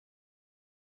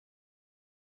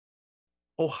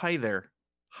Oh, hi there.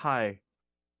 Hi.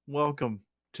 Welcome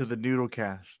to the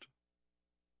NoodleCast.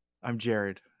 I'm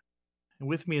Jared. And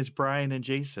with me is Brian and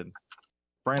Jason.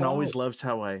 Brian Hello. always loves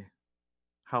how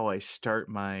I start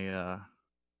my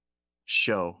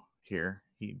show here.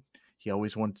 He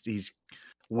always he's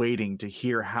waiting to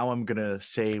hear how I'm gonna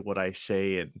say what I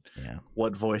say and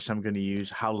what voice I'm gonna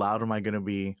use, how loud am I gonna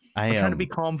be. I'm trying to be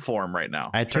calm for him right now.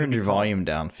 I turned your volume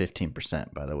down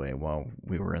 15%, by the way, while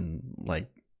we were in like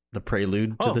the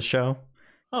prelude to the show.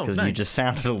 Because you just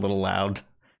sounded a little loud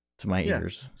to my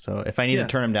ears. So if I need to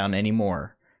turn them down any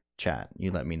more, chat,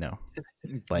 you let me know.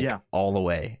 Like all the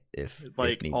way, if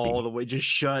need all be. the way. Just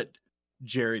shut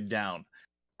Jared down.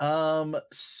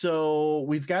 So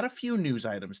we've got a few news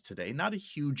items today, not a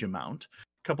huge amount.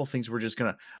 A couple things we're just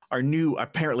gonna.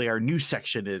 Apparently our new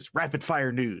section is rapid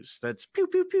fire news. That's pew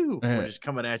pew pew. We're just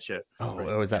coming at you.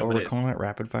 Is that what we're calling it?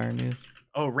 Rapid fire news?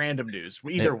 Oh, random news.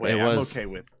 Either way, I'm okay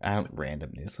with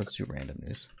random news. Let's do random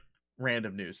news.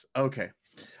 Random news. Okay.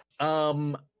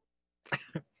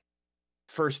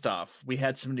 First off, we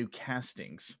had some new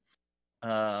castings.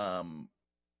 Where'd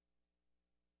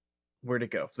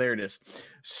it go? There it is.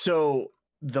 So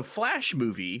the Flash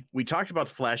movie, we talked about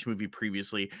the Flash movie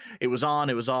previously. It was on,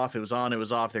 it was off, it was on, it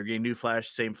was off. They're getting new Flash,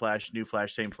 same Flash, new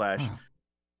Flash, same Flash.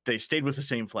 They stayed with the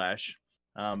same Flash.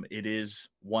 It is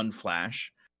one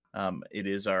Flash. It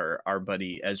is our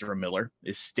buddy Ezra Miller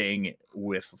is staying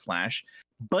with Flash,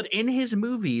 but in his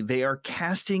movie they are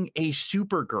casting a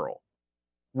Supergirl,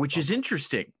 which is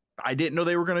interesting. I didn't know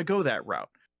they were going to go that route.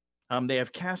 They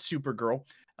have cast Supergirl,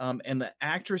 and the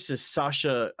actress is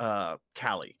Sasha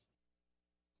Calle.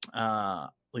 At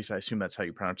least I assume that's how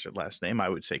you pronounce her last name. I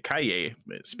would say Calle,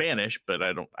 Spanish, but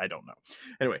I don't know.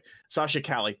 Anyway, Sasha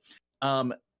Calle.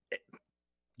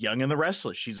 Young and the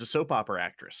Restless. She's a soap opera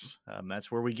actress.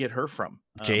 That's where we get her from.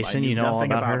 Jason, you know all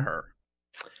about her?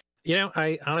 You know,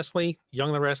 I honestly, Young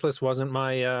and the Restless wasn't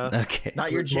my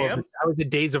not your jam. I was a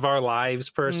Days of Our Lives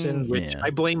person, which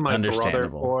I blame my brother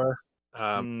for.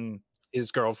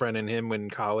 His girlfriend and him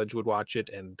in college would watch it,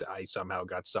 and I somehow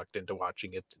got sucked into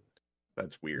watching it.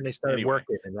 That's weird. And they started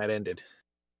working, and that ended.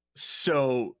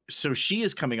 So she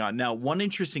is coming on now. One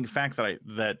interesting fact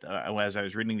that as I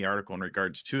was reading the article in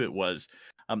regards to it was,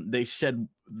 they said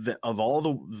that of all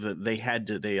they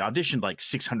auditioned like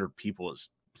 600 people is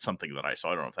something that I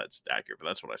saw. I don't know if that's accurate, but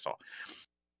that's what I saw.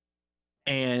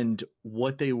 And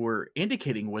what they were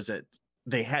indicating was that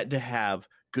they had to have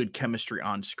good chemistry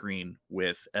on screen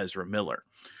with Ezra Miller.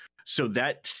 So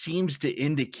that seems to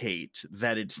indicate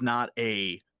that it's not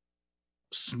a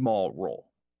small role.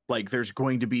 Like there's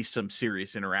going to be some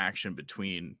serious interaction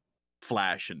between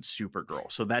Flash and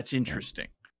Supergirl. So that's interesting.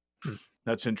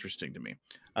 That's interesting to me.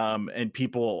 And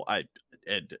people,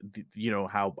 you know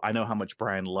how much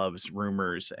Brian loves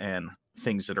rumors and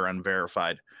things that are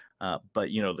unverified.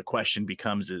 But you know, the question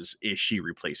becomes: is she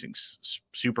replacing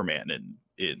Superman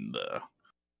in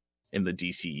the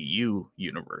DCEU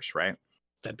universe? Right.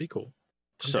 That'd be cool.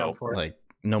 So like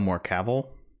no more Cavill.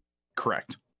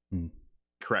 Correct.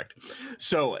 Correct.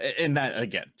 So, and that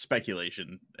again,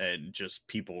 speculation and just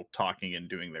people talking and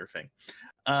doing their thing.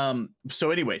 So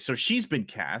anyway, so she's been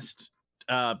cast.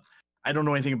 I don't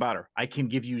know anything about her. I can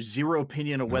give you zero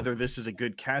opinion of whether this is a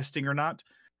good casting or not.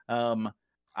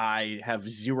 I have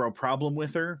zero problem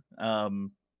with her.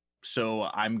 So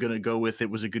I'm gonna go with it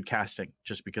was a good casting,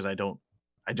 just because I don't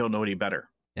know any better.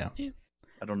 Yeah.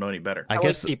 I don't know any better. I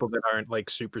guess like people that aren't like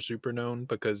super known,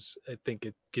 because I think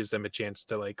it gives them a chance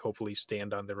to like hopefully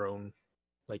stand on their own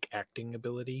like acting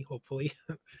ability. Hopefully.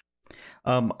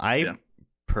 I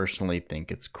personally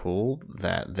think it's cool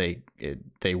that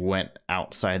they went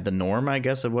outside the norm, I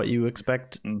guess, of what you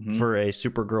expect for a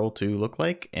Supergirl to look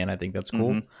like, and I think that's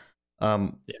cool.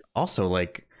 Also,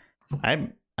 like I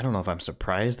don't know if I'm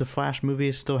surprised the Flash movie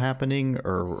is still happening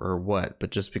or what, but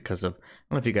just because of, I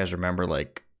don't know if you guys remember,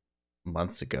 like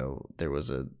months ago there was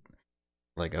a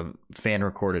fan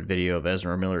recorded video of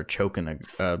Ezra Miller choking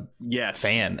a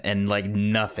fan, and like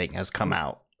nothing has come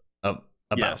out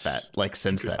about that like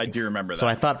since then. I do remember that. So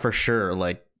I thought for sure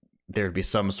like there'd be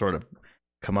some sort of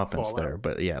comeuppance there,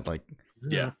 but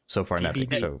so far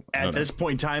nothing. So at this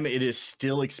point in time, it is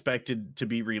still expected to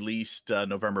be released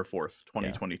November 4th,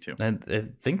 2022. And I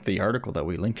think the article that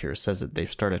we linked here says that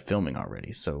they've started filming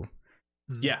already. So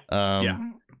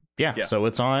so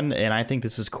it's on, and I think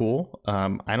this is cool.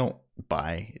 I don't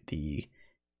buy the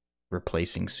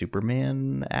replacing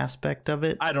Superman aspect of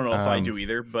it. I don't know if I do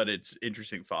either, but it's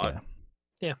interesting thought.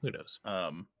 Yeah, who knows?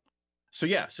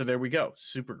 So there we go.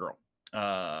 Supergirl.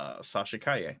 Sasha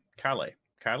Calle,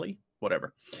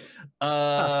 whatever.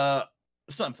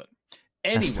 Something.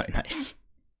 Anyway. That's not nice.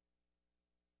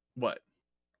 What?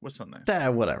 What's so nice?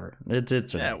 Whatever.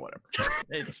 It's whatever.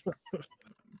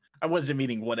 I wasn't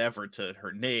meaning whatever to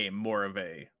her name. More of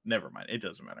a never mind. It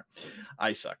doesn't matter.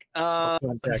 I suck.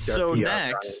 So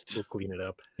next, we'll clean it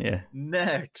up. Yeah.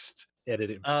 Next,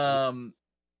 edit it.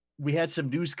 We had some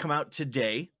news come out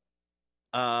today.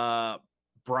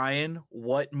 Brian,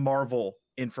 what Marvel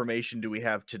information do we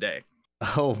have today?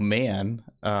 Oh man,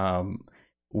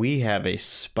 we have a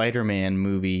Spider-Man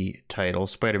movie title.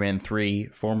 Spider-Man 3,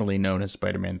 formerly known as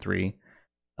Spider-Man 3,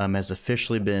 has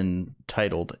officially been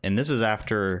titled, and this is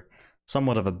after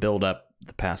somewhat of a build-up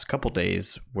the past couple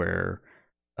days, where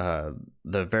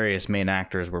the various main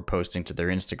actors were posting to their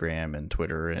Instagram and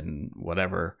Twitter and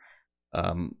whatever,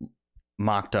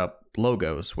 mocked up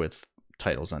logos with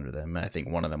titles under them. And I think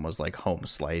one of them was like Home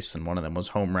Slice, and one of them was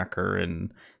Home Wrecker,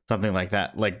 and something like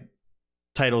that. Like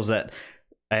titles that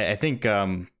I think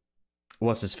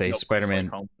what's his face,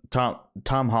 Spider-Man,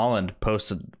 Tom Holland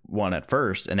posted one at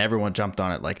first, and everyone jumped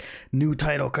on it like new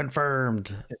title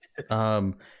confirmed.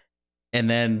 And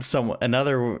then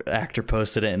another actor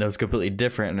posted it, and it was completely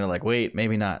different, and they're like, wait,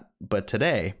 maybe not. But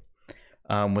today,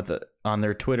 on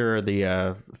their Twitter, the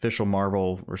official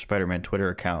Marvel or Spider-Man Twitter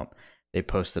account, they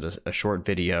posted a short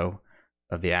video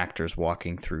of the actors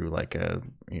walking through like a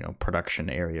production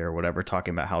area or whatever,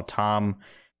 talking about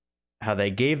how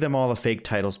they gave them all the fake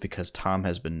titles because Tom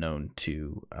has been known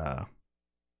to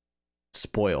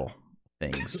spoil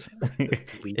things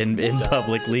in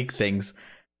public, leak things.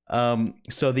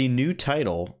 So the new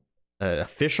title,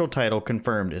 official title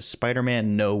confirmed, is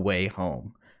Spider-Man No Way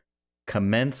Home.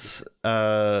 Commence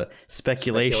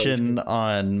speculation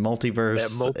on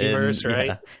multiverse, right?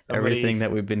 Yeah, everything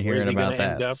that we've been hearing about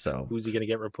that. So who's he going to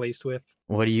get replaced with?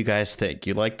 What do you guys think?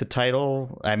 You like the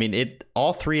title? I mean,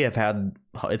 all three have had,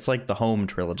 it's like the Home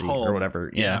trilogy or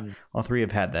whatever. Yeah, all three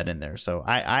have had that in there. So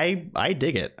I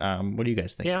dig it. What do you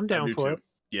guys think? Yeah, I'm down for it.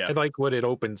 Yeah, I like what it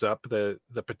opens up, the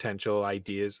potential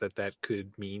ideas that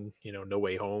could mean. No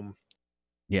Way Home.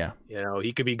 Yeah,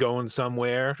 he could be going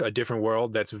somewhere, a different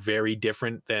world that's very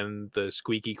different than the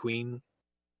squeaky clean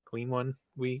one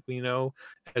we know,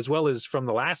 as well as from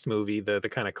the last movie. The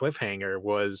kind of cliffhanger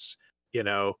was,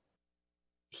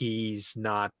 he's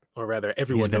not, or rather,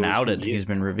 everyone he's been knows outed. He's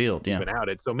been revealed. He's been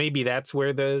outed. So maybe that's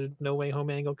where the No Way Home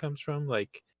angle comes from.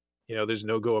 Like, there's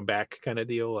no going back kind of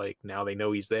deal. Like, now they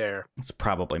know he's there. It's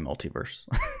probably multiverse.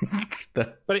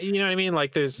 But you know what I mean?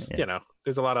 Like, there's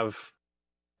there's a lot of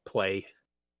play.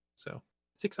 So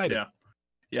it's exciting.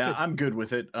 Yeah, I'm good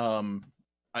with it.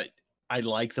 I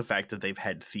like the fact that they've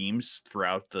had themes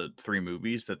throughout the three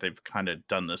movies, that they've kind of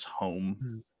done this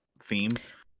home theme.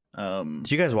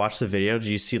 Did you guys watch the video? Did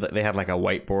you see that they had like a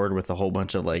whiteboard with a whole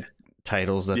bunch of like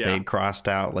titles that they'd crossed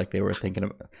out, like they were thinking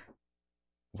of?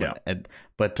 Yeah.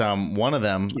 But one of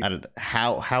them,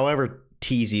 however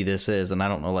teasy this is, and I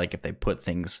don't know, like if they put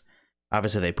things,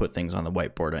 obviously they put things on the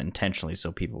whiteboard intentionally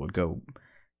so people would go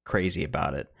crazy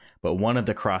about it. But one of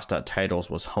the crossed out titles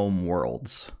was Home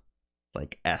Worlds,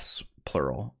 like S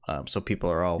plural. So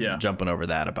people are all jumping over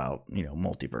that about,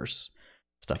 multiverse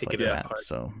stuff like that. Apart.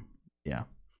 So yeah,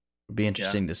 it'd be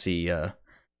interesting to see.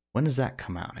 When does that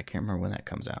come out? I can't remember when that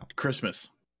comes out. Christmas.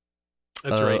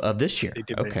 That's right. Of this year.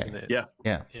 Okay.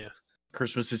 Yeah.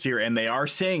 Christmas is here, and they are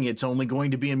saying it's only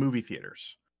going to be in movie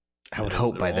theaters. I would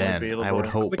hope by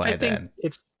then.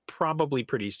 It's probably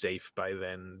pretty safe by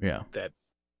then. Yeah. That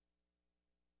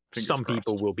fingers some crossed.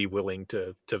 People will be willing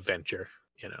to venture.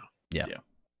 Yeah.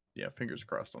 Fingers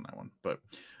crossed on that one. But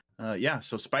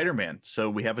so Spider-Man. So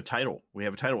we have a title.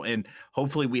 And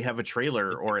hopefully we have a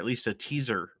trailer or at least a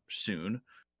teaser soon.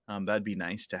 That'd be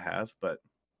nice to have, but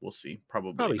we'll see.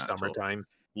 Probably not summertime,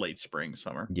 late spring,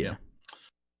 summer. Yeah.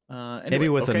 Anyway, maybe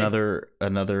with another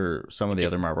some of the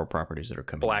other Marvel properties that are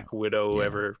coming. Black Widow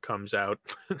ever comes out.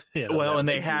 Well, and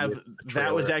they have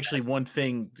that was actually one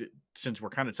thing. Since we're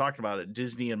kind of talking about it,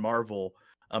 Disney and Marvel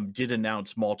did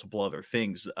announce multiple other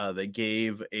things. They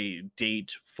gave a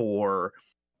date for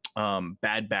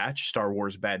Bad Batch, Star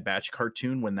Wars Bad Batch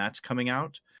cartoon, when that's coming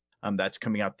out. That's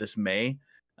coming out this May.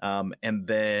 And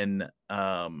then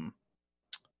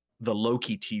the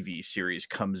Loki TV series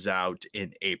comes out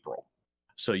in April.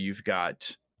 So you've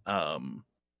got,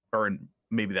 or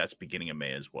maybe that's beginning of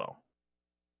May as well.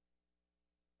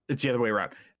 It's the other way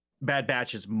around. Bad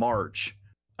Batch is March,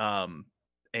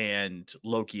 and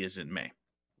Loki is in May.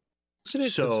 Isn't it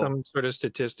some sort of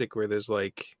statistic where there's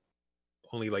like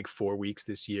only like 4 weeks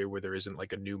this year where there isn't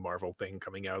like a new Marvel thing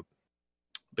coming out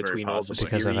between all the series?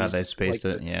 Because of how they spaced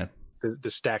it, the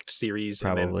stacked series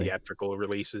and then theatrical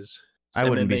releases. I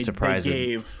wouldn't be surprised. They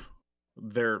gave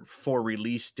their 4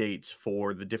 release dates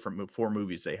for the different 4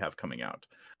 movies they have coming out.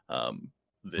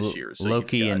 this year. So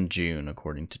Loki in June,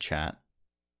 according to chat.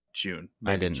 June.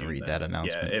 I didn't read that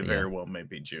announcement. Yeah, it very well may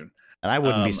be June. And I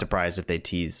wouldn't be surprised if they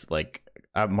tease, like,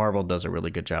 Marvel does a really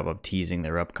good job of teasing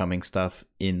their upcoming stuff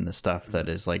in the stuff that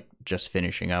is like just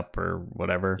finishing up or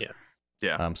whatever.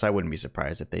 Yeah. So I wouldn't be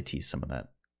surprised if they tease some of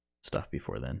that stuff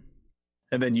before then.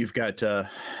 And then you've got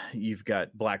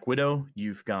Black Widow,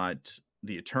 you've got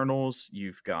the Eternals,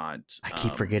 you've got I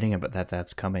keep forgetting about that.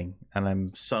 That's coming, and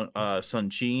I'm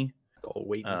Shang-Chi. Oh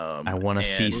wait, I want to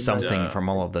see something from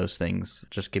all of those things.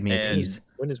 Just give me a tease.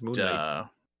 When is Moon Knight?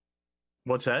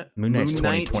 What's that? Moon Knight's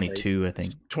 2022, I think.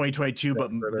 2022,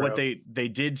 but what they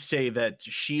did say that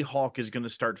She-Hulk is going to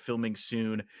start filming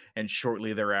soon, and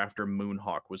shortly thereafter,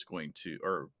 Moonhawk was going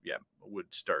to, would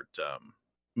start.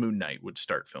 Moon Knight would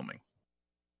start filming.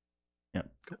 Yep.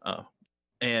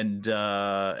 And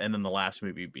then the last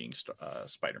movie being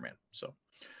Spider-Man. So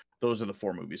those are the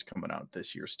 4 movies coming out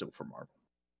this year still for Marvel.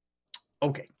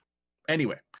 Okay.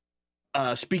 Anyway,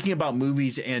 speaking about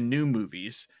movies and new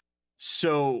movies,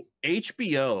 so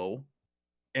HBO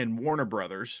and Warner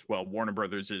Brothers, well, Warner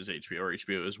Brothers is HBO, or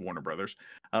HBO is Warner Brothers,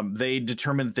 they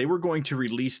determined that they were going to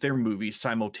release their movies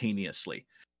simultaneously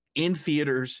in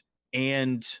theaters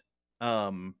and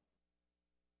on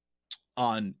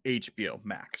HBO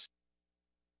Max.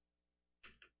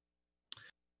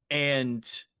 And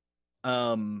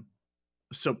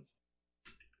so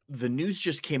the news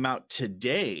just came out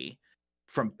today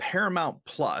from Paramount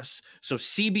Plus. So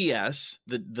CBS,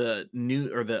 the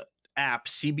new, or the app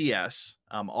CBS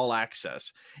All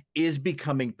Access, is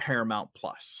becoming Paramount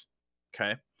Plus.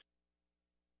 Okay.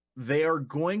 They are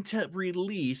going to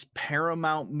release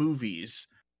Paramount movies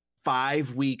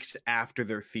 5 weeks after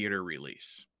their theater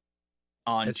release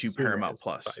onto Paramount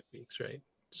Plus. 5 weeks, right?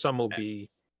 Some will be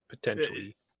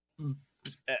potentially.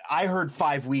 I heard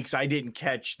 5 weeks. I didn't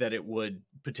catch that it would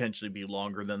potentially be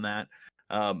longer than that.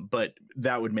 But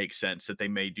that would make sense that they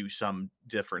may do some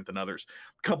different than others.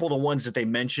 A couple of the ones that they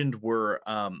mentioned were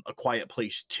A Quiet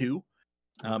Place 2.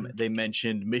 They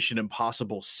mentioned Mission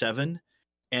Impossible 7,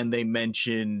 and they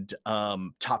mentioned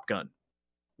Top Gun,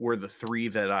 were the 3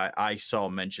 that I saw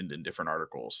mentioned in different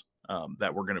articles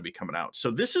that were going to be coming out. So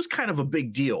this is kind of a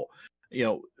big deal. You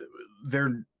know,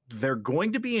 they're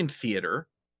going to be in theater,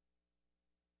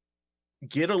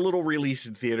 get a little release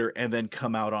in theater, and then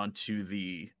come out onto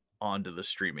the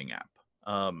streaming app.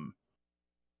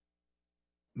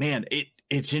 Man,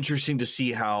 it's interesting to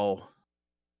see how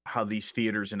these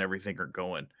theaters and everything are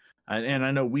going. And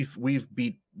I know we've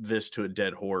beat this to a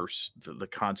dead horse, the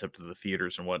concept of the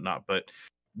theaters and whatnot, but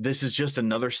this is just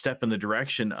another step in the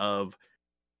direction of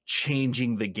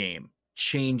changing the game,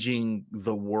 changing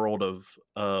the world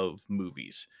of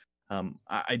movies.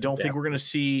 I don't think we're going to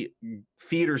see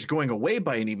theaters going away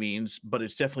by any means, but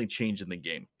it's definitely changing the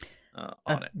game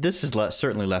on it. This is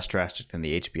certainly less drastic than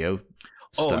the HBO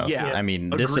stuff. Oh, yeah. I mean,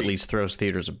 this at least throws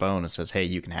theaters a bone and says, hey,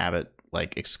 you can have it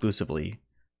like exclusively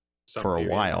for a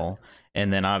while.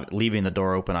 And then leaving the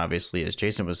door open, obviously, as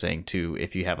Jason was saying, too,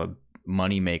 if you have a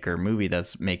moneymaker movie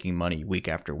that's making money week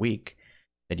after week,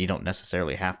 then you don't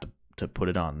necessarily have to put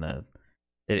it on the...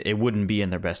 It wouldn't be in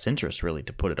their best interest, really,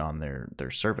 to put it on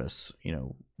their service,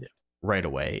 right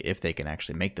away if they can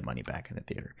actually make the money back in the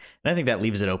theater. And I think that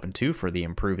leaves it open, too, for the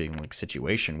improving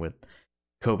situation with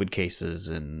COVID cases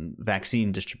and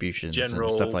vaccine distributions and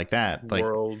stuff like that. Like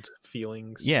world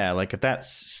feelings. Yeah, like if that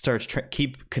starts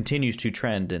continues to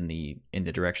trend in the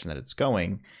direction that it's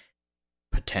going,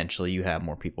 potentially you have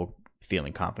more people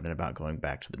feeling confident about going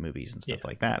back to the movies and stuff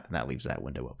like that, and that leaves that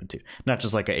window open too. Not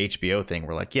just like a HBO thing.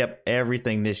 We're like, yep,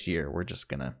 everything this year we're just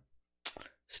gonna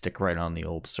stick right on the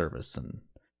old service. And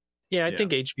I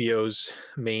think HBO's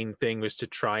main thing was to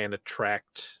try and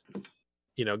attract,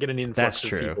 get an influx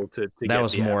of people to that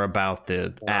was more about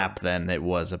the app than it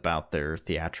was about their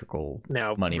theatrical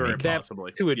money making. That,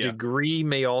 to a degree,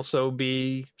 may also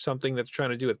be something that's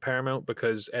trying to do with Paramount,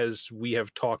 because as we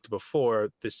have talked before,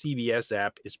 the CBS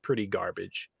app is pretty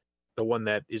garbage. The one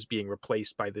that is being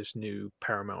replaced by this new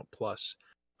Paramount Plus.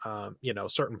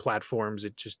 Certain platforms,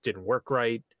 it just didn't work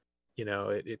right.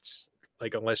 It's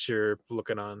like, unless you're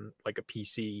looking on like a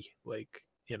PC, like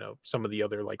some of the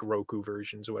other like Roku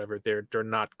versions or whatever, they're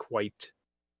not quite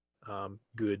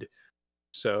good.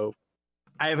 So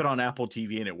I have it on Apple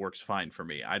TV and it works fine for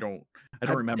me. I don't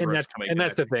remember. And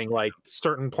that's the thing. Like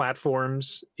certain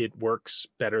platforms, it works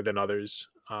better than others.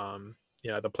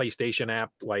 The PlayStation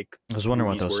app, like I was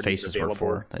wondering what those faces were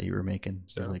for that you were making.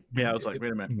 So I was like,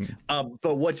 wait a minute.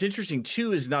 But what's interesting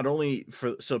too is not only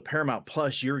so Paramount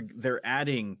Plus, they're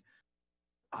adding,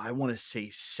 I want to say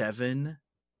 7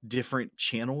 different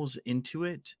channels into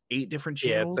it. 8 different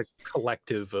Yeah, channels. it's a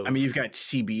collective of. I mean, you've got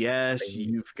CBS, things.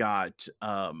 you've got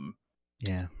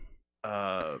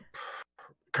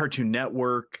Cartoon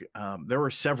Network. There were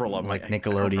several of them, like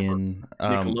Nickelodeon.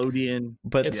 Nickelodeon.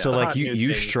 But so like you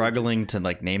thing. struggling to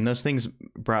like name those things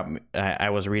brought me, I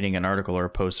was reading an article or a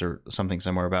post or something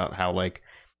somewhere about how like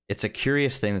it's a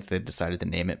curious thing that they decided to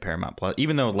name it Paramount Plus,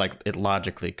 even though like it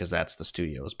logically, because that's the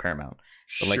studio, is Paramount.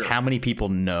 But like how many people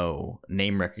know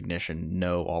name recognition,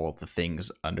 know all of the things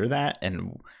under that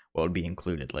and what would be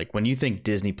included? Like when you think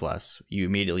Disney Plus, you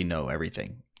immediately know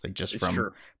everything, like just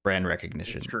from brand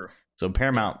recognition. It's true. So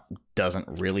Paramount doesn't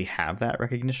really have that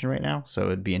recognition right now. So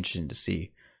it'd be interesting to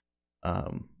see,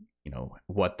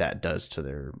 what that does to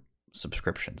their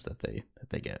subscriptions that they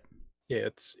get. Yeah,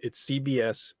 it's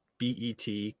CBS, BET,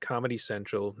 Comedy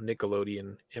Central,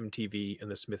 Nickelodeon, MTV, and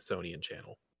the Smithsonian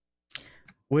Channel.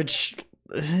 Which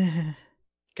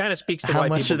kind of speaks to how why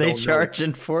much are they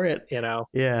charging for it? Yeah,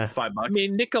 $5. I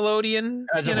mean, Nickelodeon.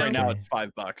 As of right now, it's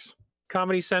 $5.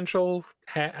 Comedy Central,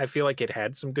 I feel like it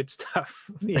had some good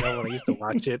stuff. When I used to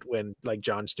watch it when like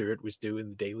Jon Stewart was doing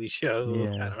the Daily Show.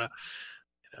 Yeah. I don't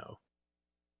know.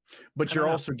 But you're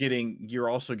also getting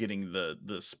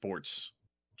the sports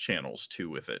channels too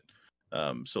with it.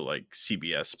 So like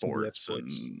CBS Sports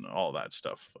and all that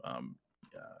stuff come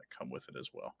with it as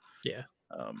well. Yeah.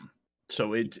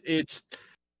 So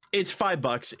it's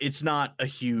 $5. It's not a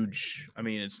huge. I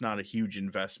mean, it's not a huge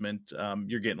investment.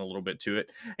 You're getting a little bit to it,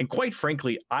 and quite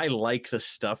frankly, I like the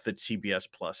stuff that CBS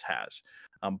Plus has.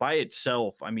 By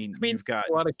itself, I mean you've got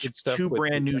a lot of good stuff 2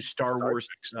 brand new Star Wars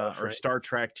stuff, or Star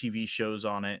Trek TV shows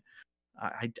on it.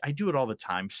 I do it all the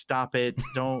time. Stop it!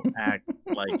 Don't act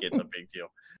like it's a big deal.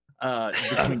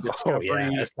 Between Discovery,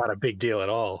 it's not a big deal at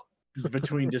all.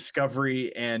 Between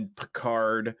Discovery and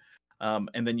Picard.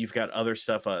 And then you've got other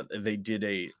stuff. They did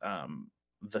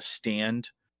The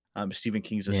Stand, Stephen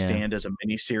King's The Stand as a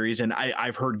mini series, and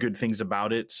I've heard good things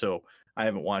about it. So I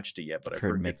haven't watched it yet, but I've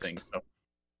heard good things.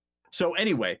 So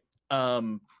anyway,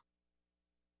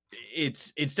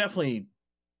 it's definitely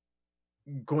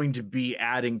going to be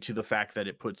adding to the fact that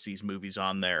it puts these movies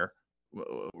on there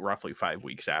roughly 5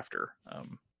 weeks after.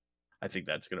 I think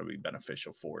that's going to be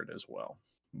beneficial for it as well.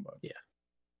 But, yeah,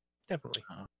 definitely.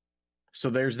 So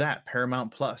there's that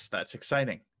Paramount Plus. That's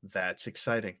exciting.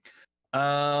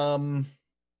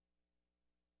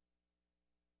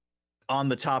 On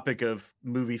the topic of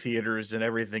movie theaters and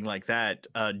everything like that,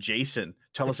 Jason,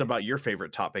 tell us about your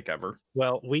favorite topic ever.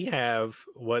 Well, we have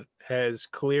what has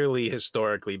clearly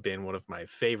historically been one of my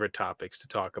favorite topics to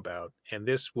talk about, and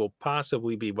this will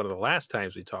possibly be one of the last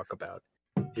times we talk about,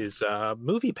 is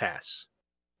MoviePass,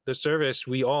 the service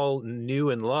we all knew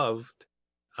and loved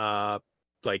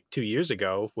like 2 years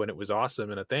ago when it was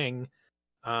awesome and a thing.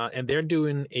 And they're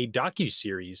doing a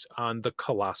docu-series on the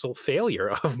colossal failure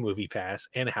of MoviePass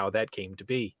and how that came to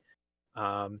be.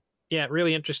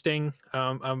 Really interesting.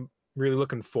 I'm really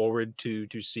looking forward to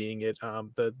seeing it.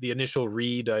 The initial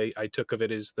read I took of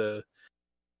it is the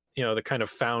kind of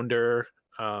founder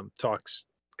talks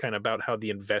kind of about how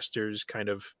the investors kind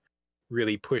of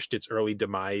really pushed its early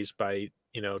demise by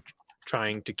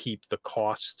trying to keep the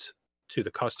cost to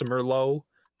the customer low,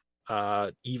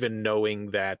 even knowing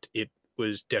that it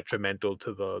was detrimental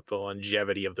to the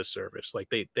longevity of the service. Like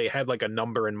they had like a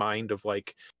number in mind of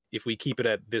like, if we keep it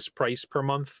at this price per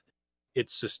month,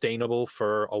 it's sustainable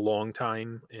for a long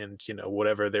time, and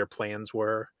whatever their plans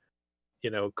were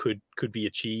could be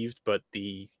achieved. But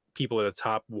the people at the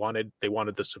top wanted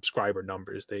the subscriber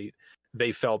numbers.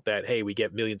 They felt that, hey, we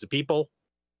get millions of people,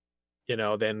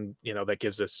 then that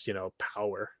gives us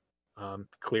power.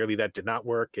 Clearly that did not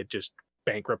work. It just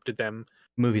bankrupted them.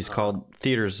 Movies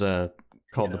theaters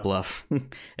called the bluff, and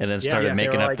then started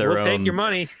making up their own. Take your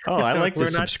money. Oh, I like the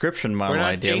subscription model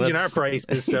idea. We're not changing our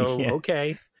prices, so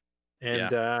okay. And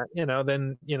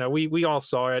then we all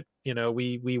saw it.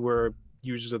 We were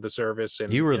users of the service,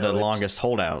 and you were the longest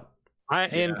holdout.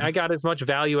 I got as much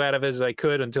value out of it as I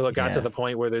could until it got to the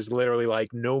point where there's literally like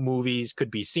no movies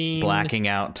could be seen, blacking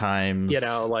out times.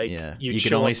 You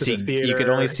could only see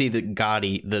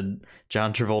the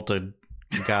John Travolta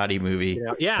Gotti movie.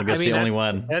 That's the only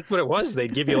one. That's what it was.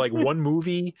 They'd give you like one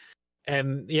movie,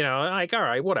 and like, all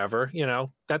right, whatever,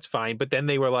 that's fine. But then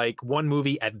they were like, one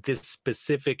movie at this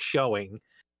specific showing,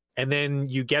 and then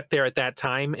you get there at that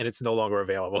time and it's no longer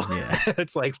available.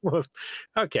 It's like, well,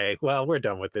 okay, well, we're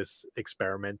done with this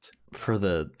experiment. For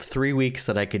the 3 weeks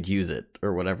that I could use it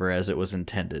or whatever as it was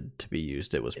intended to be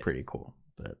used, it was pretty cool.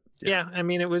 But I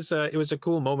mean, it was a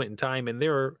cool moment in time, and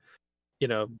there were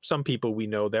some people we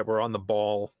know that were on the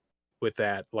ball with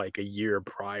that like a year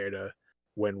prior to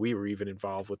when we were even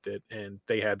involved with it, and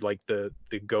they had like the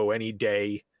go any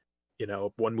day,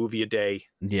 one movie a day,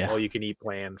 all you can eat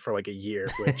plan for like a year,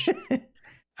 which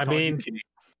I mean,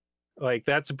 like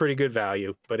that's a pretty good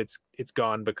value, but it's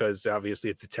gone because obviously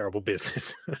it's a terrible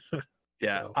business.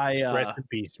 Yeah, so, rest in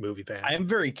peace, MoviePass. I am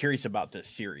very curious about this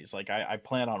series. Like, I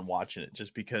plan on watching it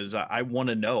just because I want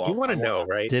to know. You want to know,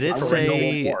 right? Did it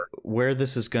say where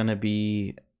this is going to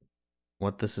be?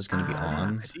 What this is going to be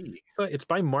on? It's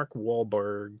by Mark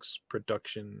Wahlberg's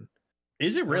production.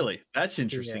 Is it really? That's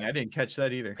interesting. Yeah. I didn't catch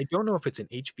that either. I don't know if it's an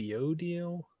HBO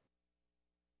deal.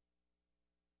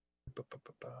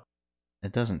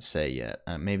 It doesn't say yet.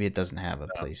 Maybe it doesn't have a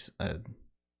place.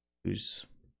 Who's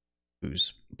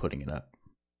putting it up?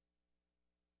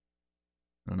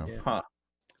 I don't know. Yeah. Huh.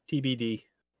 TBD,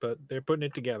 but they're putting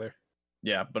it together.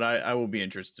 Yeah, but I will be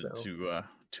interested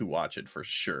to watch it for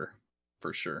sure.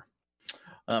 For sure.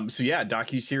 So yeah,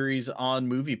 docu-series on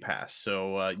MoviePass.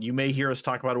 So you may hear us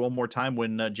talk about it one more time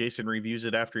when Jason reviews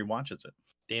it after he watches it.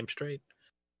 Damn straight.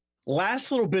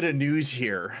 Last little bit of news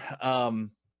here.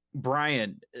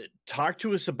 Brian, talk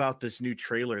to us about this new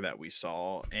trailer that we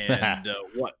saw and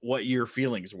what your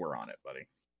feelings were on it, buddy.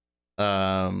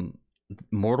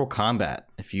 Mortal Kombat,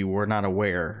 if you were not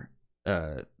aware,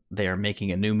 they are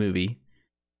making a new movie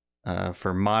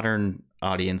for modern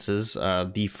audiences.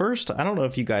 The first, I don't know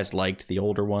if you guys liked the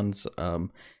older ones.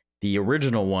 The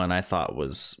original one I thought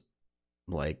was,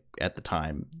 like, at the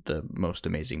time, the most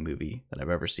amazing movie that I've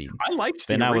ever seen. I liked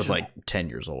the original. I was like 10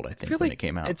 years old, I think, when it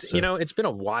came out. It's it's been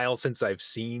a while since I've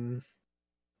seen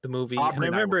the movie, and I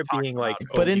remember it being like,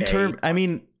 but in term, I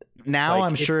mean, now like,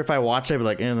 I'm sure if I watch it, I'd be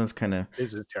like, that's kind of,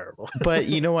 this is terrible. But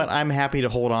you know what? I'm happy to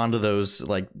hold on to those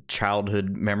like childhood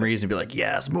memories and be like,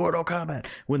 yes, Mortal Kombat,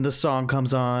 when the song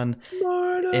comes on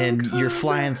and you're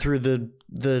flying through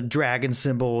the dragon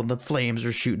symbol and the flames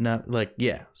are shooting up. Like,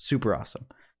 yeah, super awesome.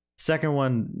 Second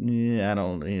one, I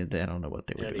don't know what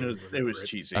they were doing. It was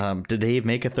cheesy. Did they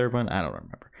make a third one? I don't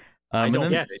remember.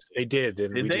 Yeah, they did.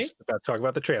 And did we just about to talk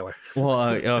about the trailer.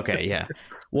 Well, okay, yeah.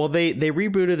 Well, they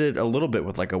rebooted it a little bit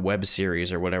with like a web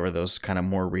series or whatever, those kind of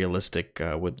more realistic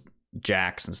with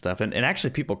Jax and stuff. And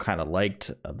actually, people kind of liked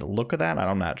the look of that.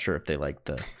 I'm not sure if they liked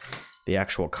the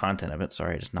actual content of it.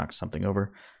 Sorry, I just knocked something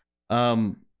over.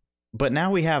 But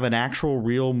now we have an actual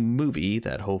real movie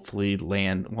that hopefully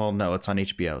well, no, it's on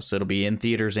HBO. So it'll be in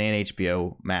theaters and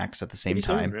HBO Max at the same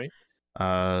time. Right?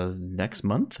 Next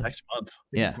month.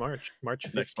 Yeah, March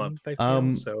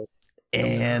 15th. So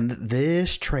and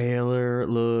this trailer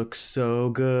looks so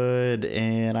good,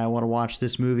 and I want to watch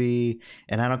this movie,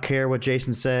 and I don't care what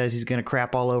Jason says, he's gonna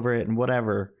crap all over it and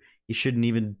whatever. He shouldn't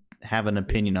even have an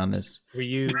opinion on this. Were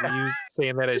you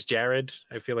saying that as Jared?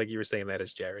 I feel like you were saying that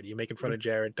as Jared. You making fun of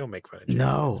Jared? Don't make fun of Jared.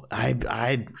 No,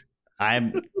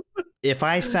 I'm if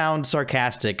I sound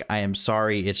sarcastic, I am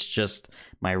sorry. It's just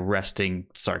my resting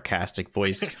sarcastic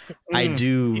voice. I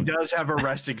do. He does have a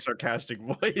resting sarcastic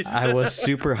voice. I was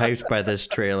super hyped by this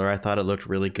trailer. I thought it looked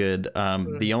really good.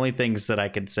 The only things that I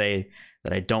could say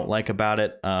that I don't like about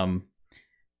it,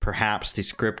 perhaps the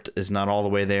script is not all the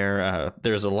way there.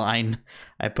 There's a line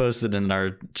I posted in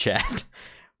our chat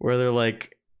where they're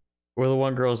like, where the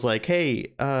one girl's like,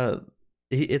 "Hey, they're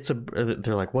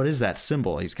like, what is that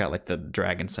symbol?" He's got like the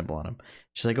dragon symbol on him.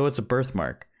 She's like, "Oh, it's a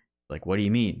birthmark." Like, what do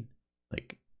you mean?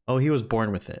 Like, "Oh, he was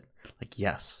born with it." Like,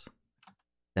 yes,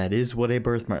 that is what a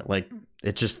birthmark. Like,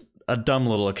 it's just a dumb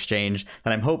little exchange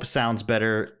that I hope sounds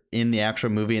better in the actual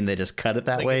movie, and they just cut it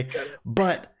that way.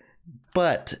 But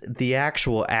the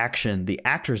actual action, the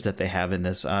actors that they have in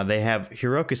this, they have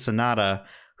Hiroki Sanada,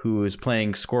 who is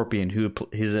playing Scorpion, who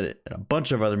is in a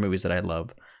bunch of other movies that I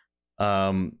love.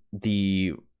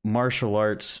 The martial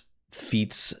arts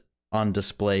feats on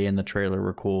display in the trailer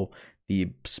were cool.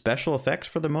 The special effects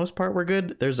for the most part were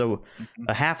good. There's a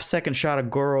half-second shot of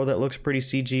Goro that looks pretty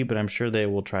CG, but I'm sure they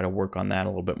will try to work on that a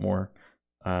little bit more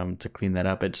to clean that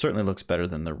up. It certainly looks better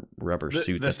than the rubber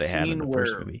suit that they had in the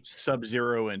first movie.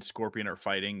 Sub-Zero and Scorpion are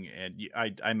fighting, and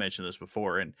I mentioned this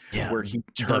before, and where he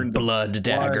turned the blood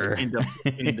dagger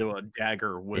into a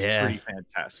dagger was pretty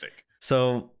fantastic.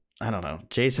 So I don't know.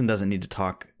 Jason doesn't need to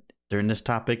talk during this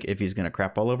topic if he's going to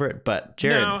crap all over it. But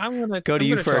Jared, go to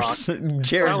you first.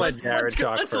 Jared, I'll let Jared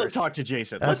talk first. Let's talk to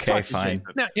Jason. Okay, fine.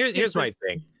 Now, here's my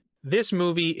thing. This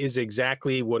movie is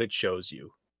exactly what it shows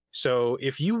you. So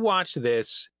if you watch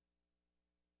this,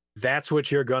 that's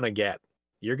what you're going to get.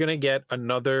 You're going to get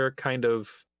another kind of,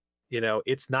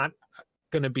 it's not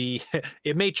going to be,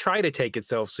 it may try to take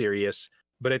itself serious,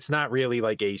 but it's not really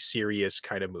like a serious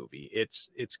kind of movie. It's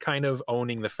kind of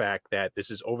owning the fact that this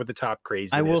is over the top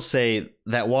crazy. I will say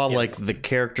that while like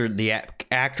the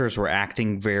actors were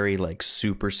acting very like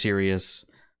super serious,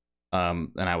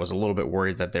 and I was a little bit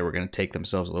worried that they were going to take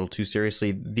themselves a little too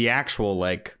seriously, the actual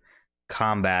like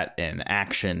combat and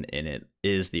action in it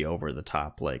is the over the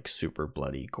top, like super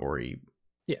bloody, gory,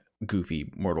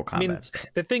 goofy Mortal Kombat stuff.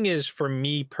 The thing is, for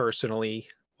me personally,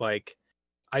 like,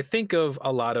 I think of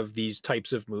a lot of these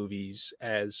types of movies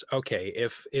as, okay,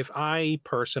 if I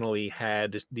personally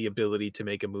had the ability to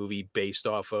make a movie based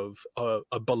off of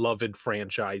a beloved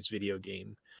franchise video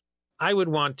game, I would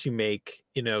want to make,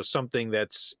 you know, something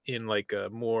that's in like a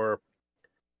more,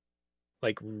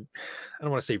 like, I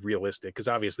don't want to say realistic, because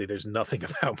obviously there's nothing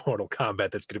about Mortal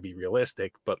Kombat that's going to be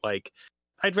realistic, but like,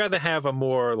 I'd rather have a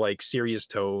more like serious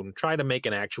tone, try to make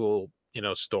an actual, you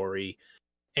know, story.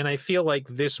 And I feel like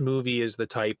this movie is the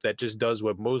type that just does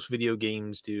what most video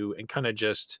games do and kind of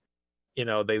just, you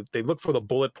know, they look for the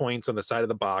bullet points on the side of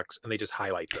the box and they just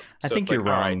highlight them. I think you're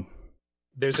wrong. Right,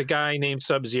 there's a guy named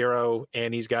Sub-Zero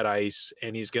and he's got ice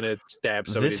and he's going to stab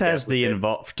somebody. This has the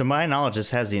to my knowledge, this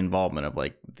has the involvement of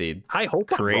like the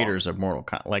creators of Mortal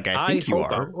Kombat. Like, I think you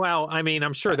are. Well, I mean,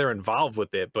 I'm sure they're involved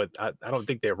with it, but I don't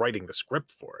think they're writing the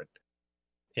script for it.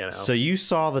 You know? So you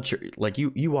saw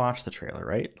you watched the trailer,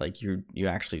 right? Like you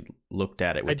actually looked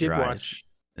at it with your eyes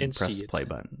and pressed the play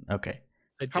button. Okay.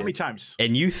 How many times?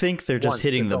 And you think they're just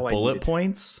hitting the bullet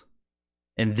points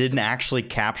and didn't actually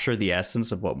capture the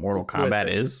essence of what Mortal Kombat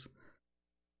is?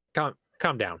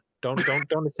 Calm down. Don't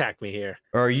attack me here.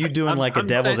 Or are you doing like a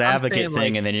devil's advocate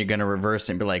thing, and then you're going to reverse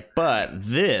it and be like, but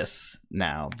this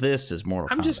is Mortal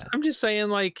Kombat. I'm just saying,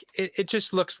 like, it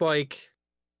just looks like,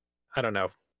 I don't know.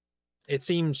 It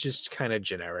seems just kind of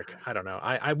generic. I don't know.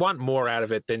 I want more out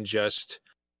of it than just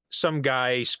some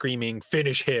guy screaming,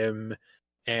 finish him,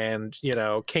 and, you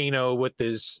know, Kano with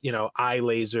his, you know, eye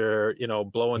laser, you know,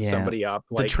 blowing somebody up.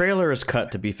 Like, the trailer is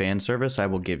cut to be fan service. I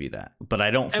will give you that. But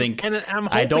I don't think in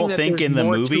the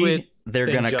movie they're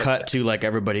going to cut to like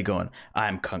everybody going,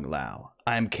 I'm Kung Lao,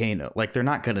 I'm Kano. Like, they're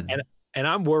not going to. And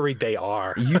I'm worried they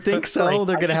are. You think so? Like,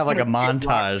 they're going to have like a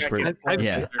montage where,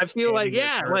 I feel like,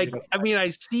 like, I mean, I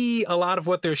see a lot of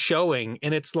what they're showing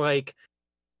and it's like,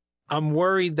 I'm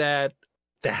worried that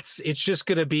it's just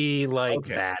going to be like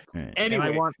that. Anyway, I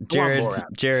want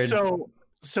Jared.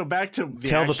 So back to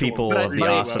tell the people of the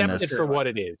awesomeness for what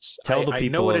it is. Tell the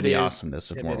people of the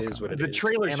awesomeness of Mortal Kombat. The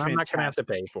trailer's and I'm not going to have to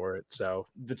pay for it. So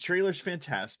the trailer's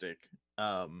fantastic.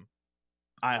 I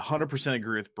 100%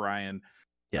 agree with Brian.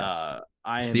 Yes,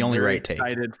 I am the only very right take.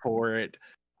 Excited for it.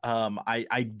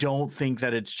 I don't think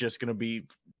that it's just going to be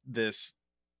this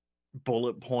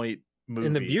bullet point movie.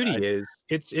 And the beauty is,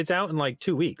 it's out in like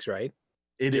 2 weeks, right?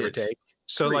 It is.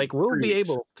 So like we'll be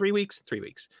able 3 weeks.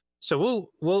 So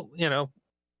we'll you know,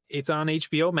 it's on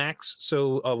HBO Max,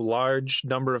 so a large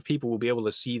number of people will be able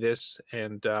to see this,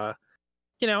 and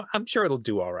you know, I'm sure it'll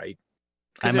do all right.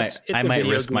 I might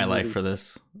risk my life for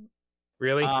this.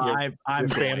 Really? I'm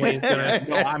family's gonna.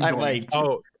 No, I'm I going. might.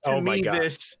 Oh my God!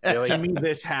 Really? To me,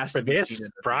 this has to be seen.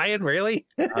 Brian, really?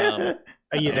 Are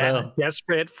you that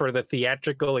desperate for the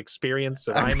theatrical experience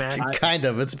of IMAX? Kind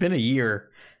of. It's been a year.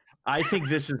 I think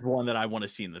this is one that I want to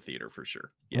see in the theater for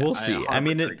sure. Yeah, we'll see. I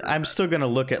mean, I'm still going to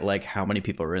look at like how many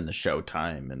people are in the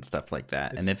showtime and stuff like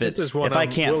that. And if I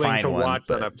can't find one, watch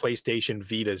on a PlayStation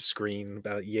Vita screen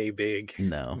about yay big,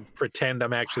 pretend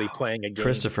I'm actually playing a game.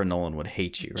 Christopher Nolan would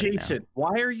hate you right Jason, now.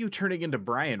 Why are you turning into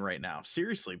Brian right now?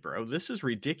 Seriously, bro, this is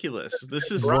ridiculous. This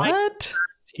is what?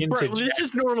 This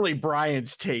is normally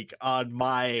Brian's take on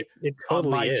my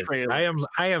trailer. I am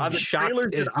the shocked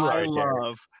trailers as that I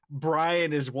love.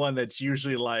 Brian is one that's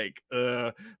usually like,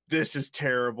 this is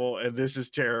terrible and this is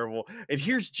terrible. And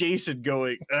here's Jason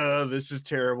going, this is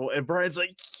terrible. And Brian's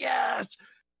like, yes,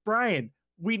 Brian,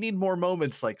 we need more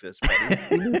moments like this, buddy.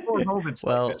 We need more moments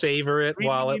like this. Savor it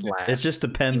while it lasts. It just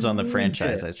depends on the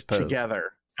franchise, I suppose.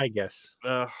 Together. I guess.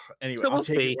 Anyway, so we'll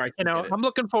see. You know, I'm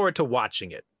looking forward to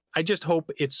watching it. I just hope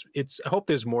I hope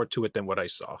there's more to it than what I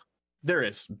saw. There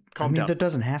is. Calm down. There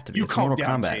doesn't have to be. It's Mortal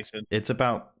Kombat. Jason. It's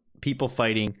about people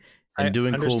fighting and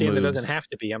doing cool moves. I understand it doesn't have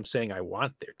to be. I'm saying I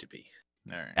want there to be.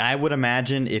 All right. I would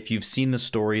imagine if you've seen the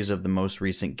stories of the most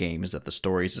recent games that the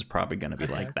stories is probably going to be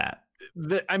like that.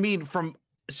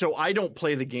 So I don't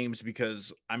play the games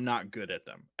because I'm not good at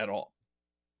them at all.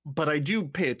 But I do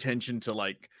pay attention to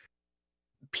like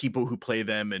people who play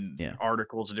them and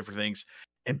articles and different things.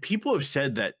 And people have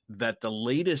said that the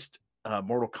latest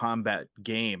Mortal Kombat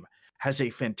game has a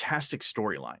fantastic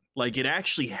storyline. Like, it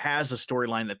actually has a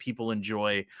storyline that people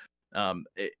enjoy, and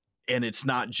it's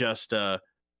not just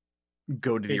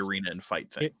go to the arena and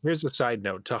fight thing. Here's a side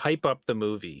note. To hype up the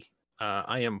movie,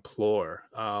 I implore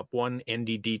one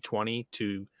NDD20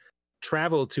 to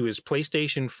travel to his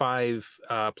PlayStation 5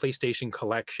 PlayStation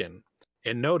collection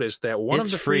and notice that one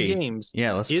of the free. 3 games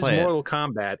is Mortal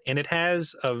Kombat, and it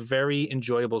has a very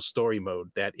enjoyable story mode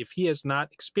that if he has not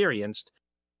experienced,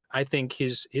 I think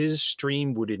his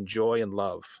stream would enjoy and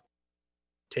love.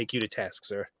 Take you to task,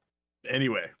 sir.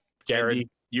 Anyway, Jared, Andy,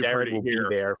 you've Jared heard it will here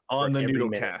be there on the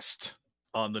NoodleCast. NoodleCast.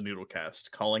 On the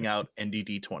NoodleCast, calling out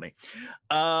NDD20.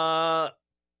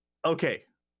 Okay.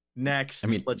 Next,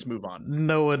 let's move on.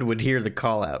 No one would hear the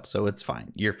call out, so it's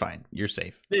fine. You're fine. You're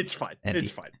safe. It's fine. Andy.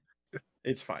 It's fine.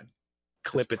 It's fine.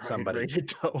 Clip it, somebody. Rate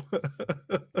it, though.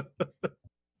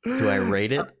 Do I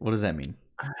rate it? What does that mean?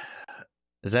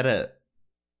 Is that a?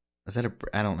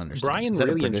 I don't understand. Brian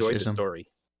really enjoyed the story.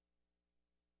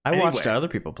 I watched other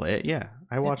people play it. Yeah,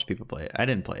 I watched people play it. I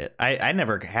didn't play it. I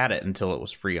never had it until it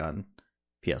was free on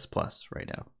PS Plus right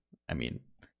now. I mean,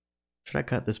 should I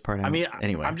cut this part out? I mean,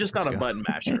 anyway, I'm just not a button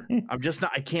masher. I'm just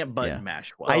not. I can't button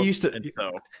mash well. I used to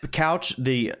couch.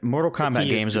 The Mortal Kombat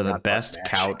games are the best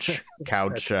couch.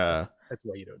 That's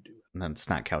why you don't do it. And it's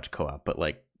not couch co-op, but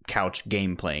like couch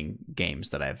game playing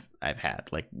games that I've had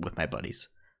like with my buddies.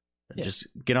 Yeah. Just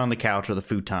get on the couch or the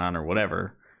futon or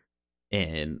whatever,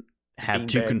 and have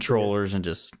 2 controllers and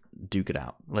just duke it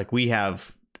out. Like we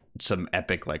have some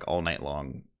epic like all night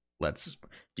long let's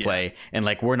play, and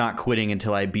like we're not quitting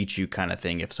until I beat you kind of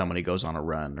thing if somebody goes on a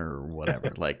run or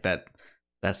whatever. Like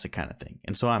that's the kind of thing.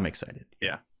 And so I'm excited.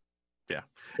 Yeah.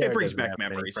 It brings back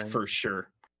memories for sure.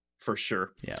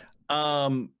 Yeah.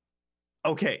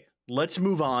 Okay, let's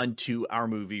move on to our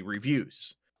movie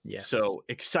reviews. Yes. So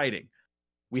exciting.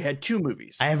 We had 2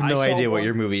 movies. I have no idea what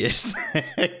your movie is.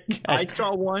 I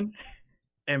saw one,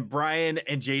 and Brian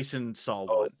and Jason saw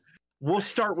one. We'll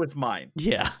start with mine.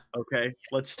 Yeah. Okay.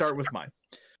 Let's start with mine.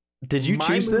 Did you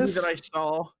choose this? That I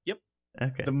saw. Yep.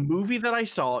 Okay. The movie that I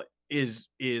saw is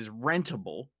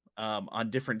rentable on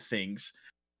different things,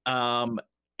 and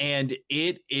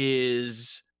it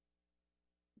is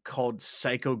called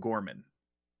Psycho Goreman.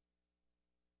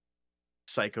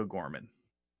 Psycho Goreman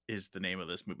is the name of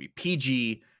this movie.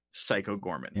 PG Psycho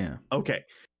Goreman. Yeah. Okay.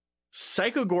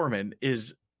 Psycho Goreman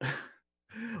is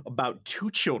about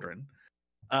 2 children,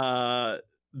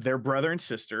 their brother and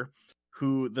sister,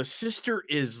 who the sister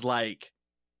is like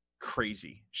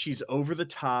crazy. She's over the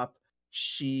top.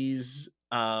 She's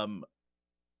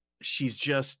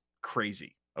just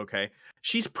crazy. Okay.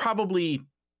 She's probably,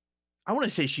 I want to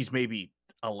say she's maybe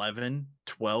 11,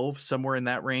 12, somewhere in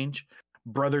that range.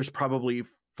 Brother's probably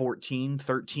 14,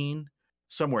 13,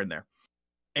 somewhere in there.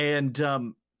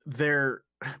 And they're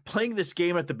playing this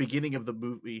game at the beginning of the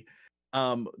movie.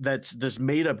 That's this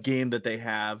made up game that they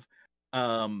have.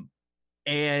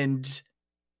 And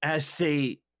as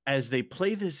they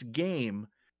play this game,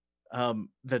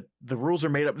 that the rules are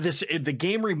made up. The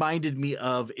game reminded me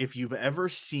of, if you've ever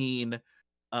seen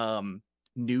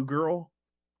New Girl,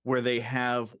 where they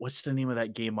have, what's the name of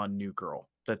that game on New Girl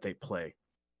that they play?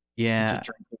 Yeah, it's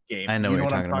a drinking game. I know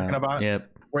what I'm talking about. Yep.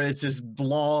 Where it's this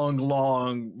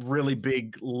long, really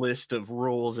big list of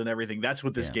rules and everything. That's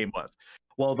what this game was.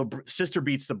 Well, the sister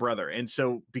beats the brother, and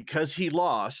so because he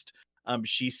lost,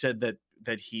 she said that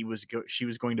she was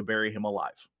going to bury him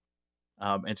alive,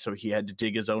 and so he had to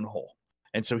dig his own hole.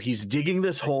 And so he's digging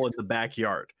this hole in the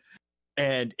backyard,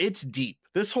 and it's deep.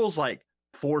 This hole's like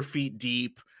 4 feet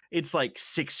deep. It's like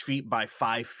 6 feet by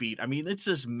 5 feet. I mean, it's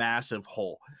this massive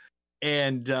hole.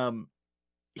 And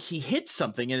he hits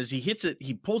something, and as he hits it,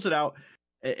 he pulls it out,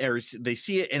 or they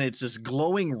see it, and it's this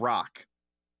glowing rock.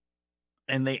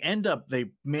 And they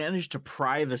manage to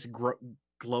pry this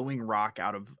glowing rock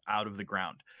out of the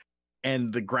ground,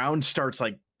 and the ground starts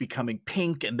like becoming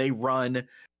pink, and they run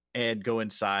and go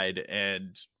inside,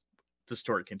 and the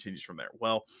story continues from there.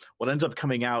 Well, what ends up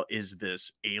coming out is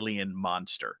this alien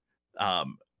monster,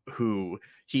 who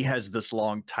he has this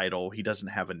long title. He doesn't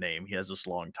have a name. He has this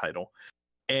long title,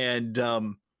 and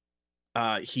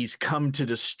he's come to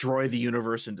destroy the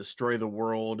universe and destroy the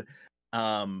world.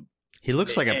 He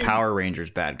looks like a Power Rangers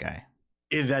bad guy.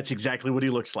 That's exactly what he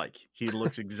looks like. He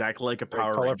looks exactly like a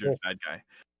Power Rangers bad guy.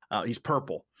 He's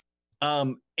purple.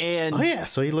 And oh yeah,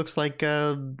 so he looks like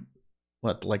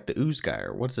like the Ooze guy,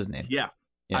 or what's his name? Yeah.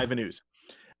 Ivan Ooze.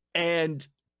 And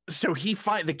so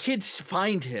the kids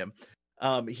find him.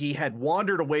 He had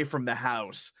wandered away from the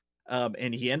house,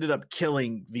 and he ended up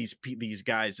killing these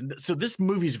guys. And so this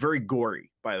movie's very gory,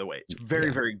 by the way. It's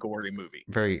very, very gory movie.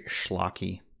 Very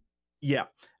schlocky. Yeah.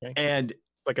 Okay. And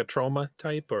like a trauma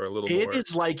type, or a little more? It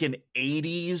is like an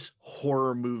 80s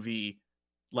horror movie.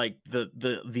 Like the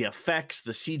effects,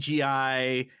 the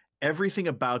CGI, everything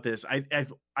about this,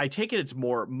 I take it it's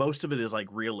most of it is like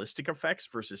realistic effects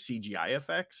versus CGI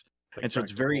effects, Like and so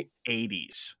it's practical.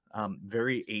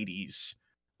 very 80s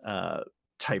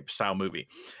type style movie.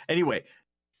 Anyway,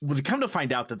 we come to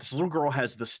find out that this little girl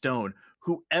has the stone.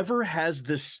 Whoever has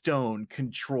this stone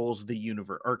controls the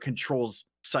universe or controls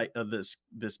sight of this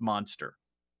monster.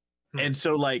 And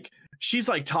so like she's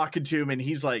like talking to him, and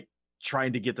he's like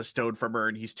trying to get the stone from her,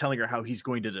 and he's telling her how he's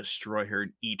going to destroy her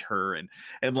and eat her, and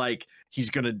like he's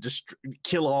gonna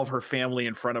kill all of her family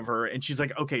in front of her. And she's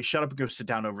like, okay, shut up and go sit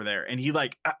down over there. And he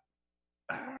like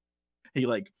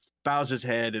bows his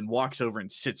head and walks over and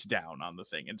sits down on the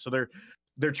thing. And so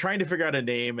they're trying to figure out a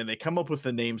name, and they come up with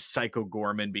the name Psycho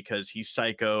Goreman because he's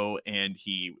psycho and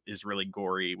he is really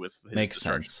gory with his Makes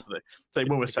sense. So they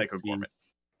went with Psycho Goreman.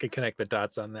 Could connect the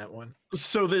dots on that one.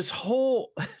 So this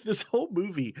whole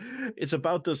movie is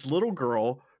about this little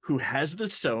girl who has the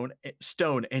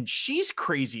stone, and she's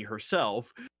crazy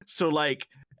herself. So like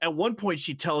at one point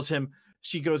she tells him,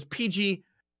 she goes, PG,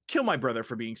 kill my brother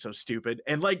for being so stupid.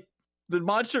 And like the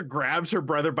monster grabs her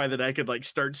brother by the neck and like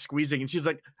starts squeezing, and she's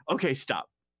like, okay, stop.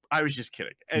 I was just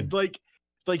kidding. And like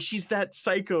she's that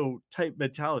psycho type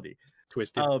mentality.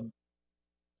 Twisted.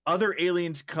 Other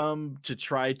aliens come to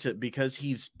try to, because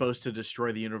he's supposed to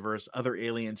destroy the universe, other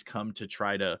aliens come to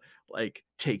try to like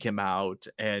take him out.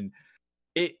 And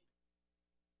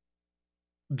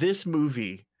this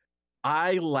movie,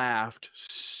 I laughed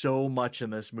so much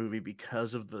in this movie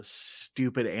because of the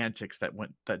stupid antics that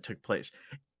took place.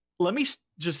 Let me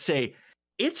just say,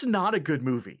 it's not a good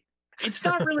movie. It's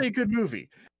not really a good movie.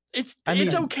 It's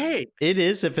okay. It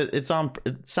is if it's on.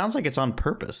 It sounds like it's on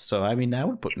purpose. So I mean, I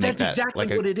would make that's that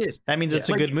exactly what it is. That means it's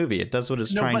a good movie. It does what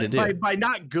it's trying to do. By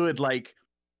not good, like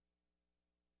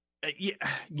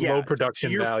low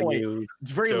production value. Point,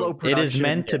 it's very low production. It is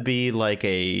meant to be like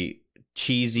a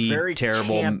cheesy, very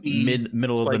terrible campy,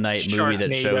 middle of the night movie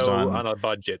that shows on a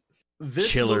budget.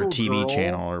 This Chiller TV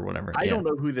channel or whatever. I don't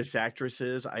know who this actress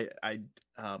is.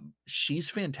 She's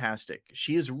fantastic.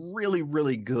 She is really,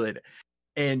 really good.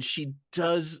 And she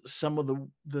does some of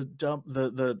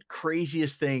the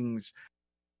craziest things,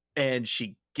 and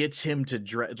she gets him to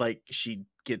dress, like she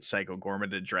gets Psycho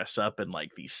Goreman to dress up in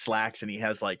like these slacks, and he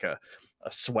has like a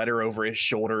sweater over his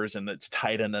shoulders, and it's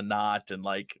tied in a knot, and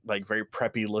like very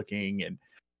preppy looking, and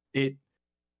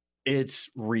it's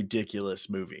ridiculous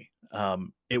movie.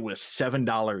 It was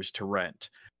 $7 to rent,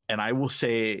 and I will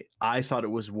say I thought it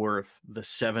was worth the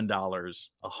 $7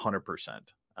 100%.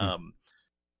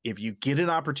 If you get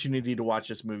an opportunity to watch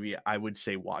this movie, I would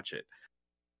say watch it.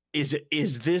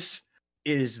 Is this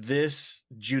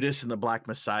Judas and the Black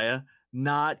Messiah?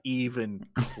 Not even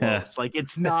close. Like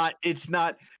it's not.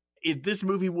 This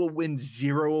movie will win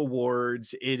 0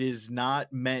 awards. It is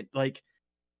not meant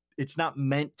it's not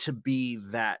meant to be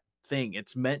that thing.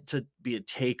 It's meant to be a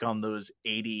take on those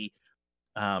 80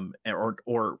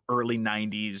 or early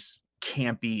 90s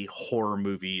campy horror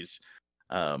movies.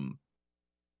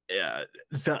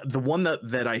 The one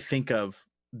that I think of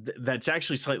that's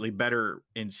actually slightly better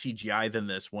in CGI than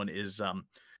this one is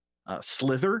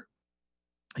Slither.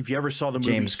 If you ever saw the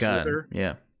movie James Gunn,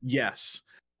 Slither, yes,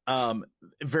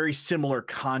 very similar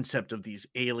concept of this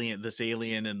alien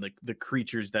and the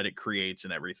creatures that it creates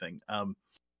and everything.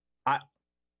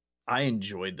 I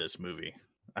enjoyed this movie.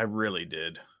 I really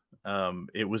did.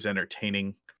 It was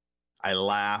entertaining. I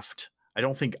laughed. I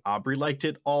don't think Aubrey liked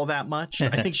it all that much.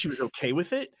 I think she was okay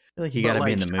with it. I feel like you got to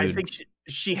be in the mood. I think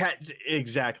she had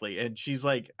exactly, and she's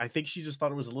like, I think she just thought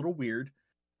it was a little weird.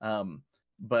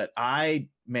 But I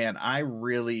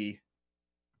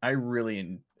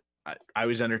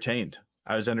was entertained.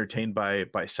 I was entertained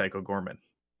by Psycho Goreman.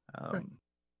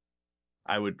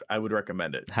 I would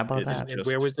recommend it. How about that? And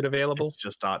where was it available? It's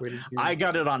just odd. I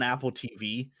got it on Apple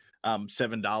TV.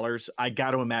 $7. I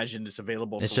got to imagine it's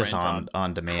available. It's for just rent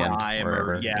on demand, Prime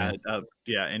wherever.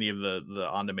 Any of the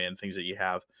on demand things that you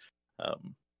have.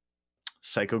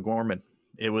 Psycho Goreman.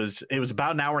 It was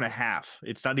about an hour and a half.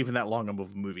 It's not even that long of a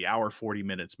movie. Hour 40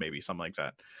 minutes, maybe something like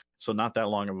that. So not that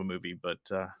long of a movie, but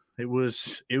it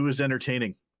was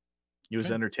entertaining. It was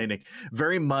entertaining.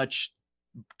 Very much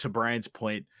to Brian's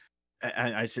point.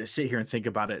 I sit here and think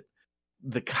about it.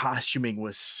 The costuming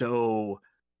was so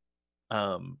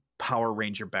Power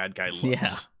Ranger bad guy looks.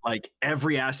 Yeah. Like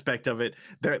every aspect of it.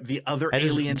 The other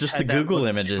aliens. Just the Google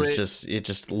image is it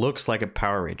just looks like a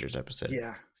Power Rangers episode.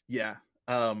 Yeah.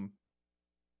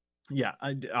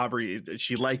 Aubrey,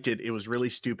 she liked it. It was really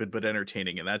stupid but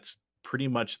entertaining, and that's pretty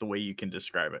much the way you can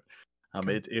describe it.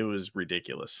 It was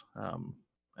ridiculous. I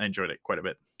enjoyed it quite a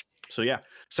bit. So yeah,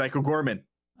 Psycho Goreman.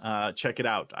 Check it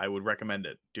out. I would recommend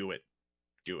it. Do it.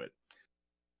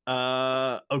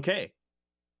 Okay,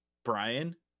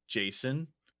 Brian, Jason,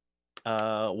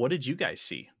 what did you guys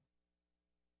see?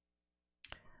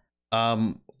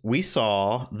 We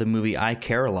saw the movie I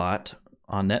Care a Lot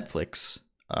on Netflix.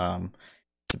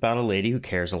 It's about a lady who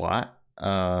cares a lot.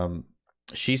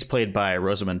 She's played by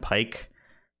Rosamund Pike.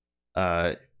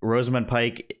 Rosamund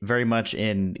Pike very much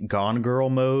in Gone Girl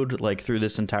mode, like through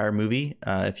this entire movie.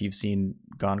 If you've seen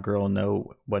Gone Girl and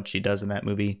know what she does in that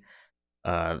movie,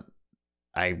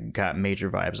 I got major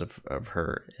vibes of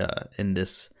her in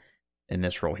this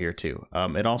role here too.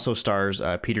 It also stars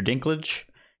Peter Dinklage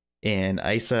and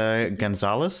Isa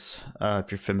Gonzalez,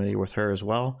 if you're familiar with her as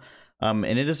well. And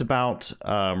it is about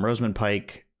Rosamund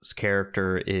Pike's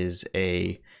character is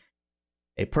a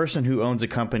person who owns a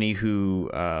company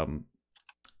who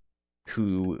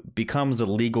becomes the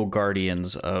legal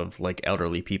guardians of like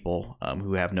elderly people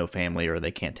who have no family or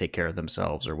they can't take care of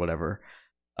themselves or whatever.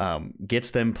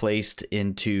 Gets them placed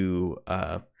into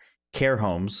care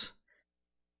homes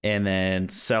and then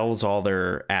sells all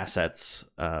their assets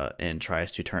and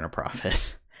tries to turn a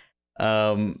profit.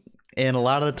 And a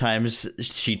lot of the times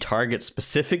she targets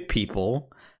specific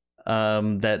people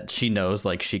that she knows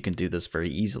like she can do this very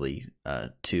easily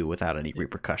too without any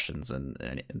repercussions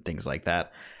and things like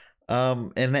that.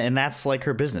 And that's like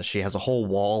her business. She has a whole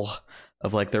wall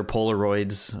of like their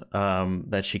Polaroids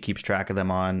that she keeps track of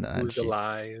them on. Who's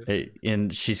alive?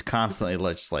 And she's constantly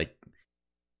just like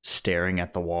staring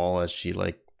at the wall as she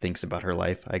like thinks about her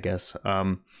life, I guess.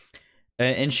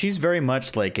 And she's very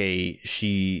much like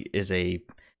she is a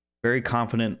very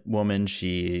confident woman.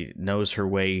 She knows her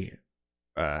way,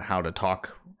 how to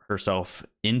talk herself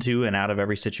into and out of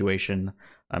every situation.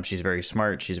 She's very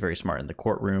smart. She's very smart in the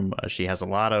courtroom. She has a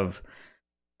lot of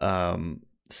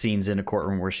scenes in a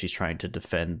courtroom where she's trying to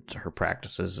defend her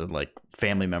practices, and like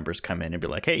family members come in and be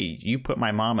like, "Hey, you put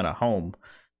my mom in a home,"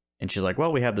 and she's like,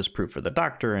 "Well, we have this proof for the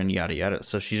doctor," and yada yada.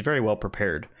 So she's very well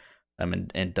prepared,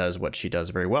 and does what she does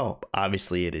very well.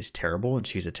 Obviously, it is terrible, and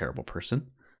she's a terrible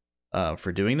person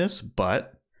for doing this,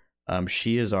 but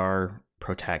she is our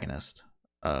protagonist.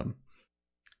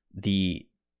 The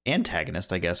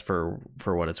antagonist, I guess, for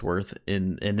what it's worth,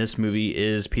 in this movie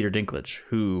is Peter Dinklage,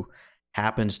 who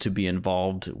happens to be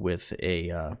involved with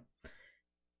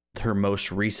her most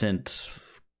recent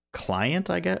client,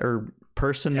 I guess, or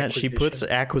person that she puts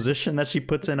acquisition that she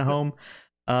puts in a home.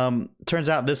 Turns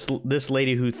out this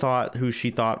lady who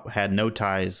she thought had no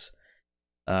ties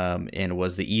and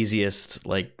was the easiest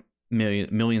like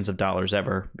millions of dollars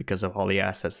ever because of all the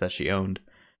assets that she owned,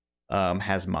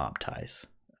 has mob ties.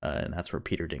 And that's where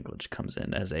Peter Dinklage comes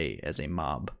in as a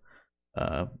mob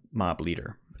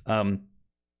leader.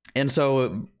 And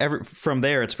so from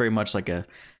there, it's very much like a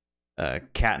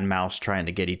cat and mouse trying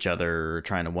to get each other,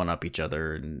 trying to one up each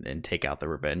other and take out the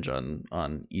revenge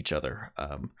on each other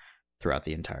throughout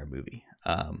the entire movie.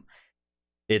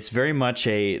 It's very much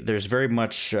there's very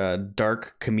much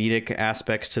dark comedic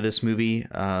aspects to this movie.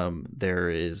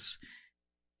 There is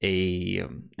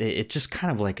it's just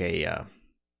kind of like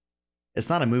it's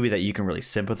not a movie that you can really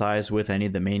sympathize with any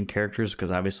of the main characters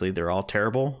because obviously they're all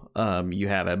terrible. You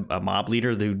have a mob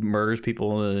leader who murders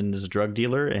people and is a drug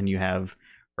dealer, and you have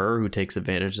her who takes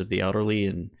advantage of the elderly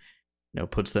and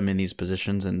puts them in these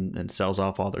positions and sells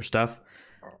off all their stuff.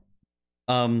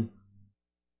 And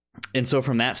so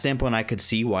from that standpoint, I could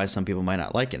see why some people might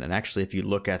not like it. And actually, if you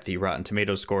look at the Rotten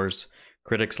Tomatoes scores,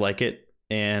 critics like it,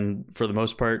 and for the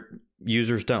most part,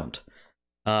 users don't.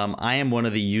 I am one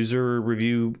of the user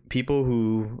review people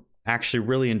who actually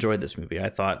really enjoyed this movie. I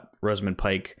thought Rosamund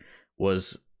Pike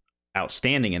was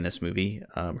outstanding in this movie.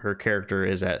 Her character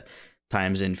is at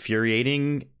times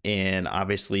infuriating and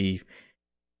obviously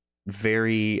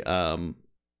very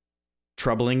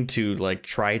troubling to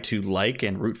try to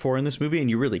and root for in this movie, and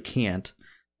you really can't.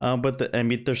 But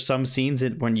there's some scenes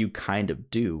when you kind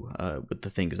of do with the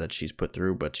things that she's put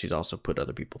through, but she's also put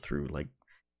other people through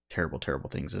terrible, terrible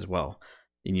things as well.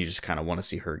 And you just kind of want to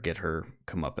see her get her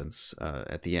comeuppance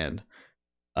at the end.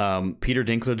 Peter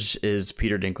Dinklage is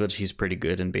Peter Dinklage. He's pretty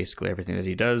good in basically everything that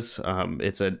he does.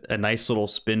 It's a nice little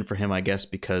spin for him, I guess,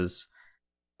 because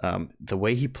the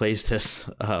way he plays this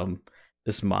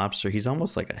mobster, he's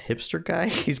almost like a hipster guy.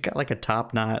 He's got like a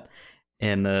top knot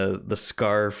and the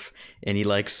scarf, and he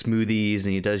likes smoothies,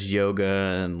 and he does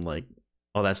yoga and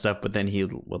all that stuff. But then he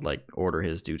would order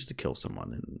his dudes to kill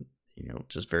someone, and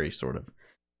just very sort of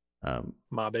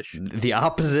mobbish, the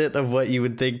opposite of what you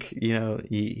would think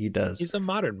he does. He's a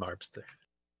modern mobster.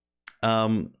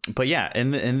 But yeah,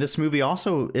 in this movie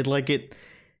also,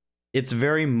 it's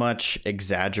very much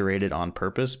exaggerated on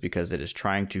purpose because it is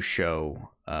trying to show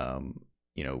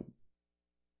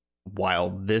while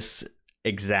this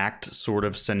exact sort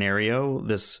of scenario,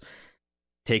 this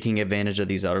taking advantage of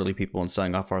these elderly people and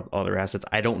selling off all their assets.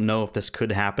 I don't know if this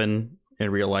could happen in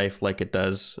real life like it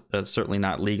does. Certainly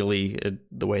not legally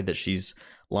the way that she's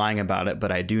lying about it,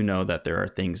 but I do know that there are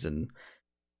things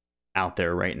out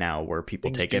there right now where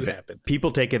people take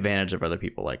advantage of other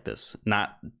people like this.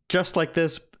 Not just like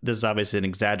this. This is obviously an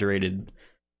exaggerated,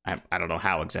 I don't know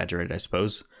how exaggerated, I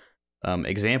suppose,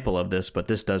 example of this, but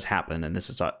this does happen, and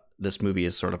this movie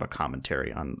is sort of a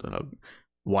commentary on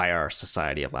why our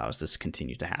society allows this to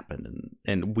continue to happen,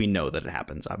 and we know that it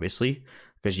happens, obviously,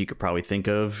 because you could probably think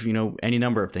of any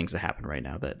number of things that happen right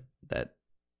now that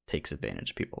takes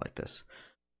advantage of people like this.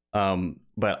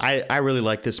 But I really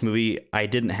like this movie. I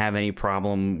didn't have any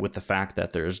problem with the fact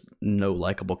that there's no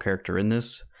likable character in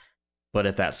this, but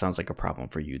if that sounds like a problem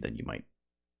for you, then you might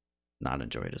not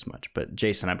enjoy it as much. But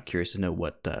Jason, I'm curious to know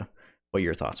what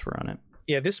your thoughts were on it.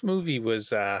 Yeah, this movie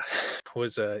was an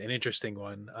interesting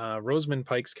one. Rosamund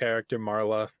Pike's character,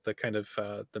 Marla, the kind of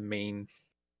the main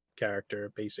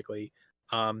character, basically.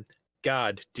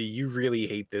 God, do you really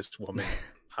hate this woman?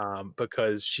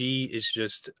 Because she is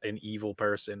just an evil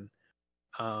person.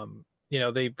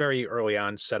 They very early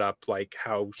on set up like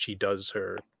how she does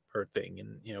her thing,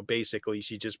 and basically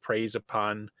she just preys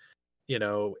upon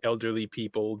elderly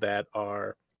people that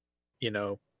are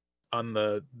on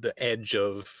the edge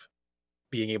of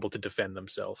being able to defend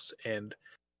themselves, and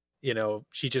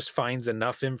she just finds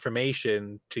enough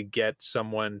information to get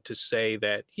someone to say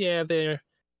that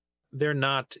they're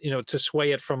not, to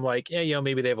sway it from like,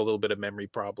 maybe they have a little bit of memory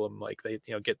problem, like they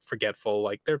get forgetful,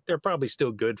 like they're probably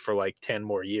still good for like 10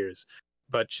 more years,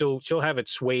 but she'll have it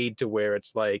swayed to where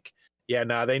it's like,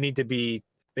 they need to be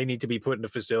put in a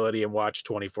facility and watched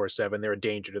 24/7. They're a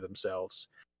danger to themselves.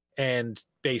 And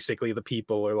basically the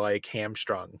people are like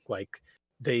hamstrung, like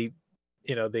they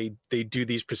do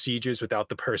these procedures without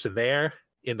the person there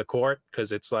in the court,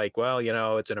 because it's like, well,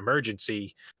 it's an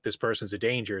emergency, this person's a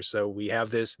danger, so we have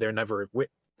this, they're never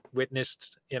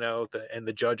witnessed, and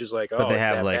the judge is like, oh, but they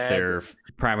have like bad. Their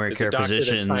primary care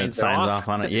physician that signs off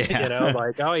on it.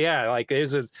 Like, oh yeah, like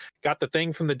got the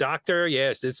thing from the doctor,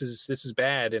 yes, this is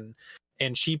bad,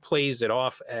 and she plays it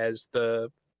off as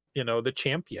the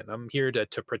champion. I'm here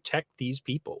to protect these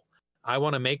people. I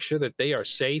want to make sure that they are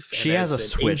safe. She has a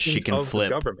switch she can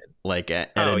flip, like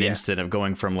at an instant of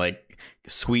going from like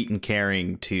sweet and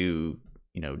caring to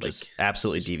just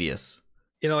absolutely devious.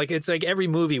 Like it's like every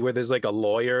movie where there's like a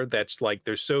lawyer that's like,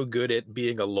 they're so good at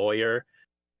being a lawyer,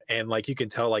 and like you can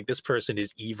tell like this person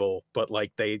is evil, but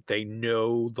like they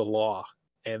know the law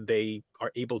and they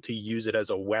are able to use it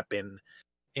as a weapon,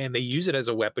 and they use it as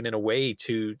a weapon in a way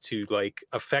to like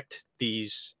affect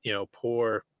these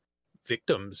poor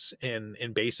victims and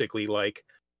basically like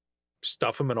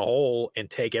stuff them in a hole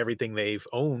and take everything they've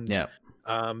owned,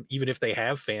 even if they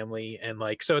have family, and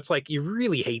like, so it's like you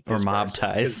really hate this or mob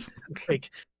ties, like,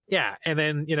 and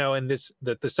then and this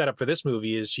the setup for this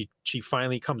movie is she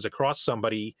finally comes across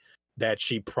somebody that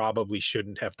she probably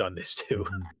shouldn't have done this to,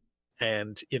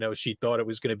 and she thought it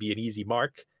was going to be an easy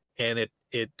mark, and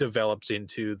it develops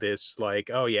into this like,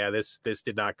 oh yeah, this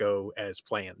did not go as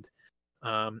planned.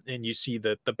 And you see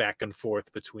the back and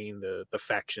forth between the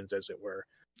factions, as it were.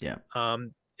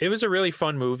 It was a really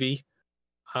fun movie.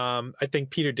 I think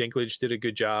Peter Dinklage did a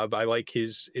good job. I like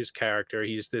his character.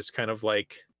 He's this kind of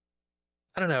like,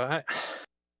 I don't know,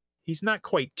 he's not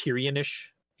quite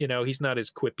Tyrion-ish, he's not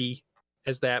as quippy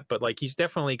as that, but like he's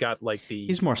definitely got like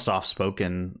he's more soft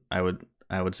spoken, I would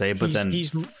say, but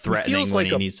he's threatening when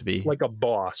he needs to be, like a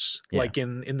boss. Like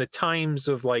in the times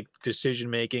of like decision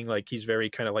making, like he's very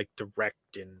kind of like direct,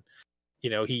 and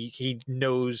he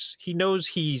knows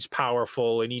he's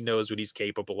powerful and he knows what he's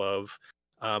capable of,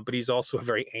 but he's also a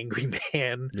very angry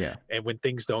man. And when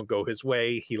things don't go his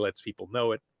way, he lets people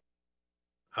know it.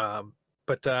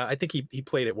 But I think he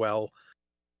played it well.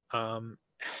 And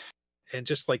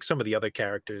just like some of the other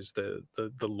characters, the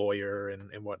lawyer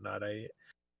and whatnot,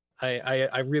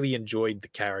 I really enjoyed the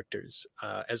characters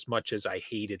as much as I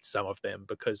hated some of them,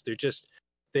 because they're just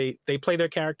they play their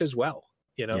characters well.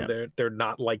 They're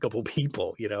not likable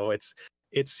people. It's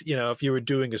if you were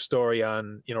doing a story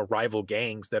on rival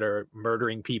gangs that are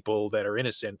murdering people that are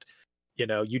innocent,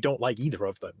 you don't like either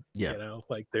of them.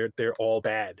 Like they're all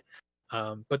bad.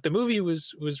 But the movie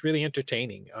was really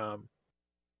entertaining.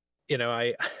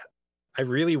 I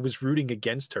really was rooting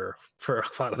against her for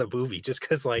a lot of the movie, just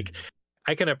because like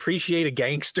I can appreciate a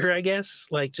gangster, I guess.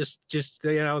 Like just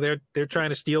they're trying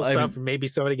to steal stuff and maybe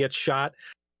somebody gets shot,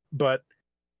 but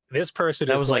this person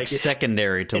that was like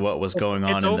secondary to what was going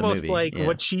on in the movie. It's almost like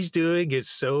what she's doing is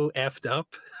so effed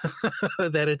up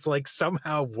that it's like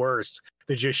somehow worse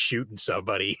they're just shooting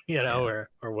somebody, or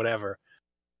whatever.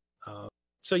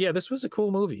 So yeah, this was a cool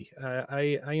movie.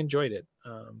 I enjoyed it.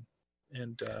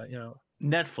 And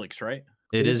Netflix, right?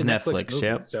 It is a Netflix. movie,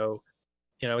 Yep. so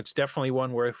it's definitely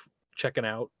one worth checking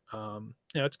out.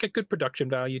 It's got good production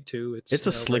value too. It's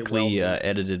a slickly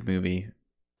edited movie.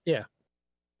 Yeah,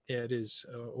 it is.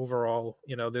 Overall,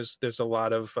 there's a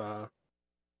lot of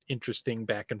interesting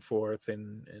back and forth,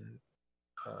 and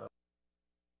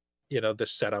the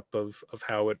setup of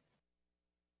how it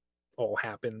all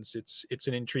happens. It's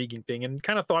an intriguing thing and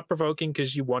kind of thought provoking,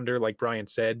 because you wonder, like Brian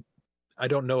said, I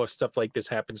don't know if stuff like this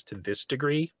happens to this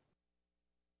degree,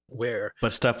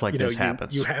 but stuff like this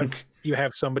happens. You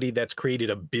have somebody that's created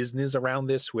a business around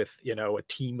this with a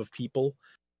team of people,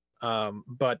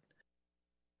 but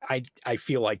I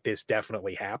feel like this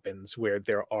definitely happens, where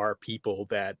there are people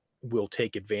that will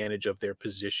take advantage of their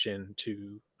position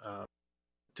to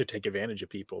take advantage of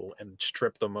people and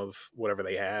strip them of whatever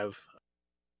they have.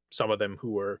 Some of them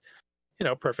who are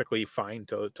perfectly fine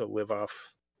to live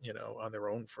off on their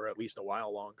own for at least a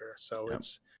while longer. So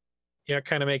it's it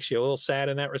kind of makes you a little sad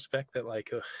in that respect, that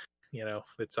like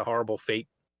it's a horrible fate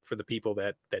for the people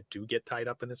that do get tied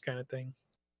up in this kind of thing.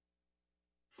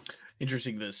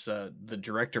 Interesting. This the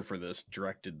director for this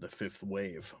directed The Fifth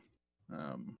Wave,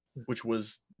 which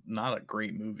was not a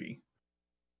great movie,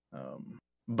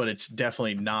 but it's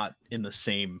definitely not in the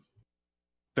same.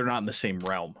 They're not in the same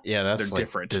realm. Yeah, that's they're like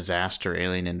different. Disaster,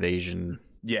 Alien Invasion.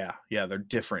 Yeah, they're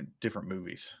different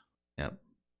movies. Yep.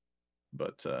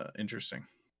 But interesting.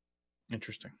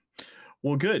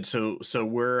 Well, good. So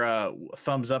we're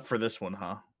thumbs up for this one,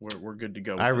 huh? We're good to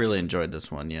go. I really enjoyed this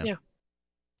one. Yeah.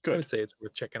 Good. I would say it's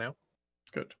worth checking out.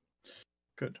 Good.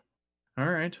 All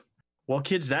right. Well,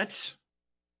 kids, that's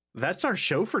our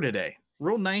show for today.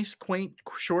 Real nice, quaint,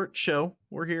 short show.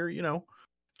 We're here,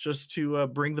 just to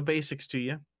bring the basics to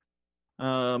you.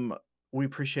 We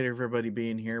appreciate everybody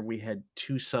being here. We had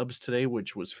 2 subs today,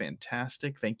 which was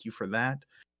fantastic. Thank you for that.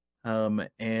 And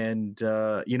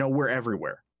we're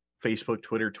everywhere: Facebook,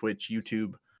 Twitter, Twitch,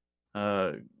 YouTube,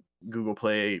 Google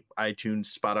Play,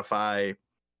 iTunes, Spotify,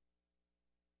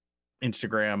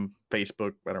 Instagram,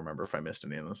 Facebook. I don't remember if I missed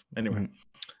any of those. Anyway,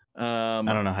 I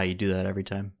don't know how you do that every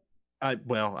time. I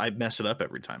mess it up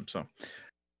every time. So,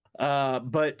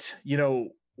 but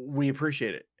we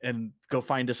appreciate it, and go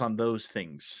find us on those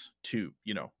things too.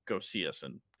 Go see us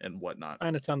and whatnot.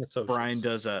 Find us on the socials. Brian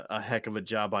does a heck of a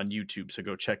job on YouTube, so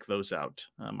go check those out.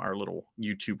 Our little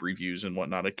YouTube reviews and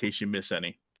whatnot, in case you miss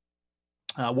any.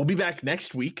 We'll be back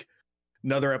next week,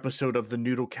 another episode of the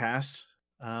NoodleCast,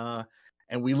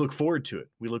 and we look forward to it.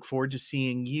 We look forward to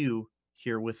seeing you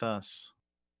here with us.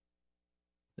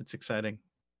 It's exciting.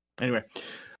 Anyway,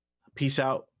 peace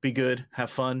out. Be good. Have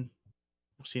fun.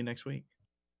 We'll see you next week.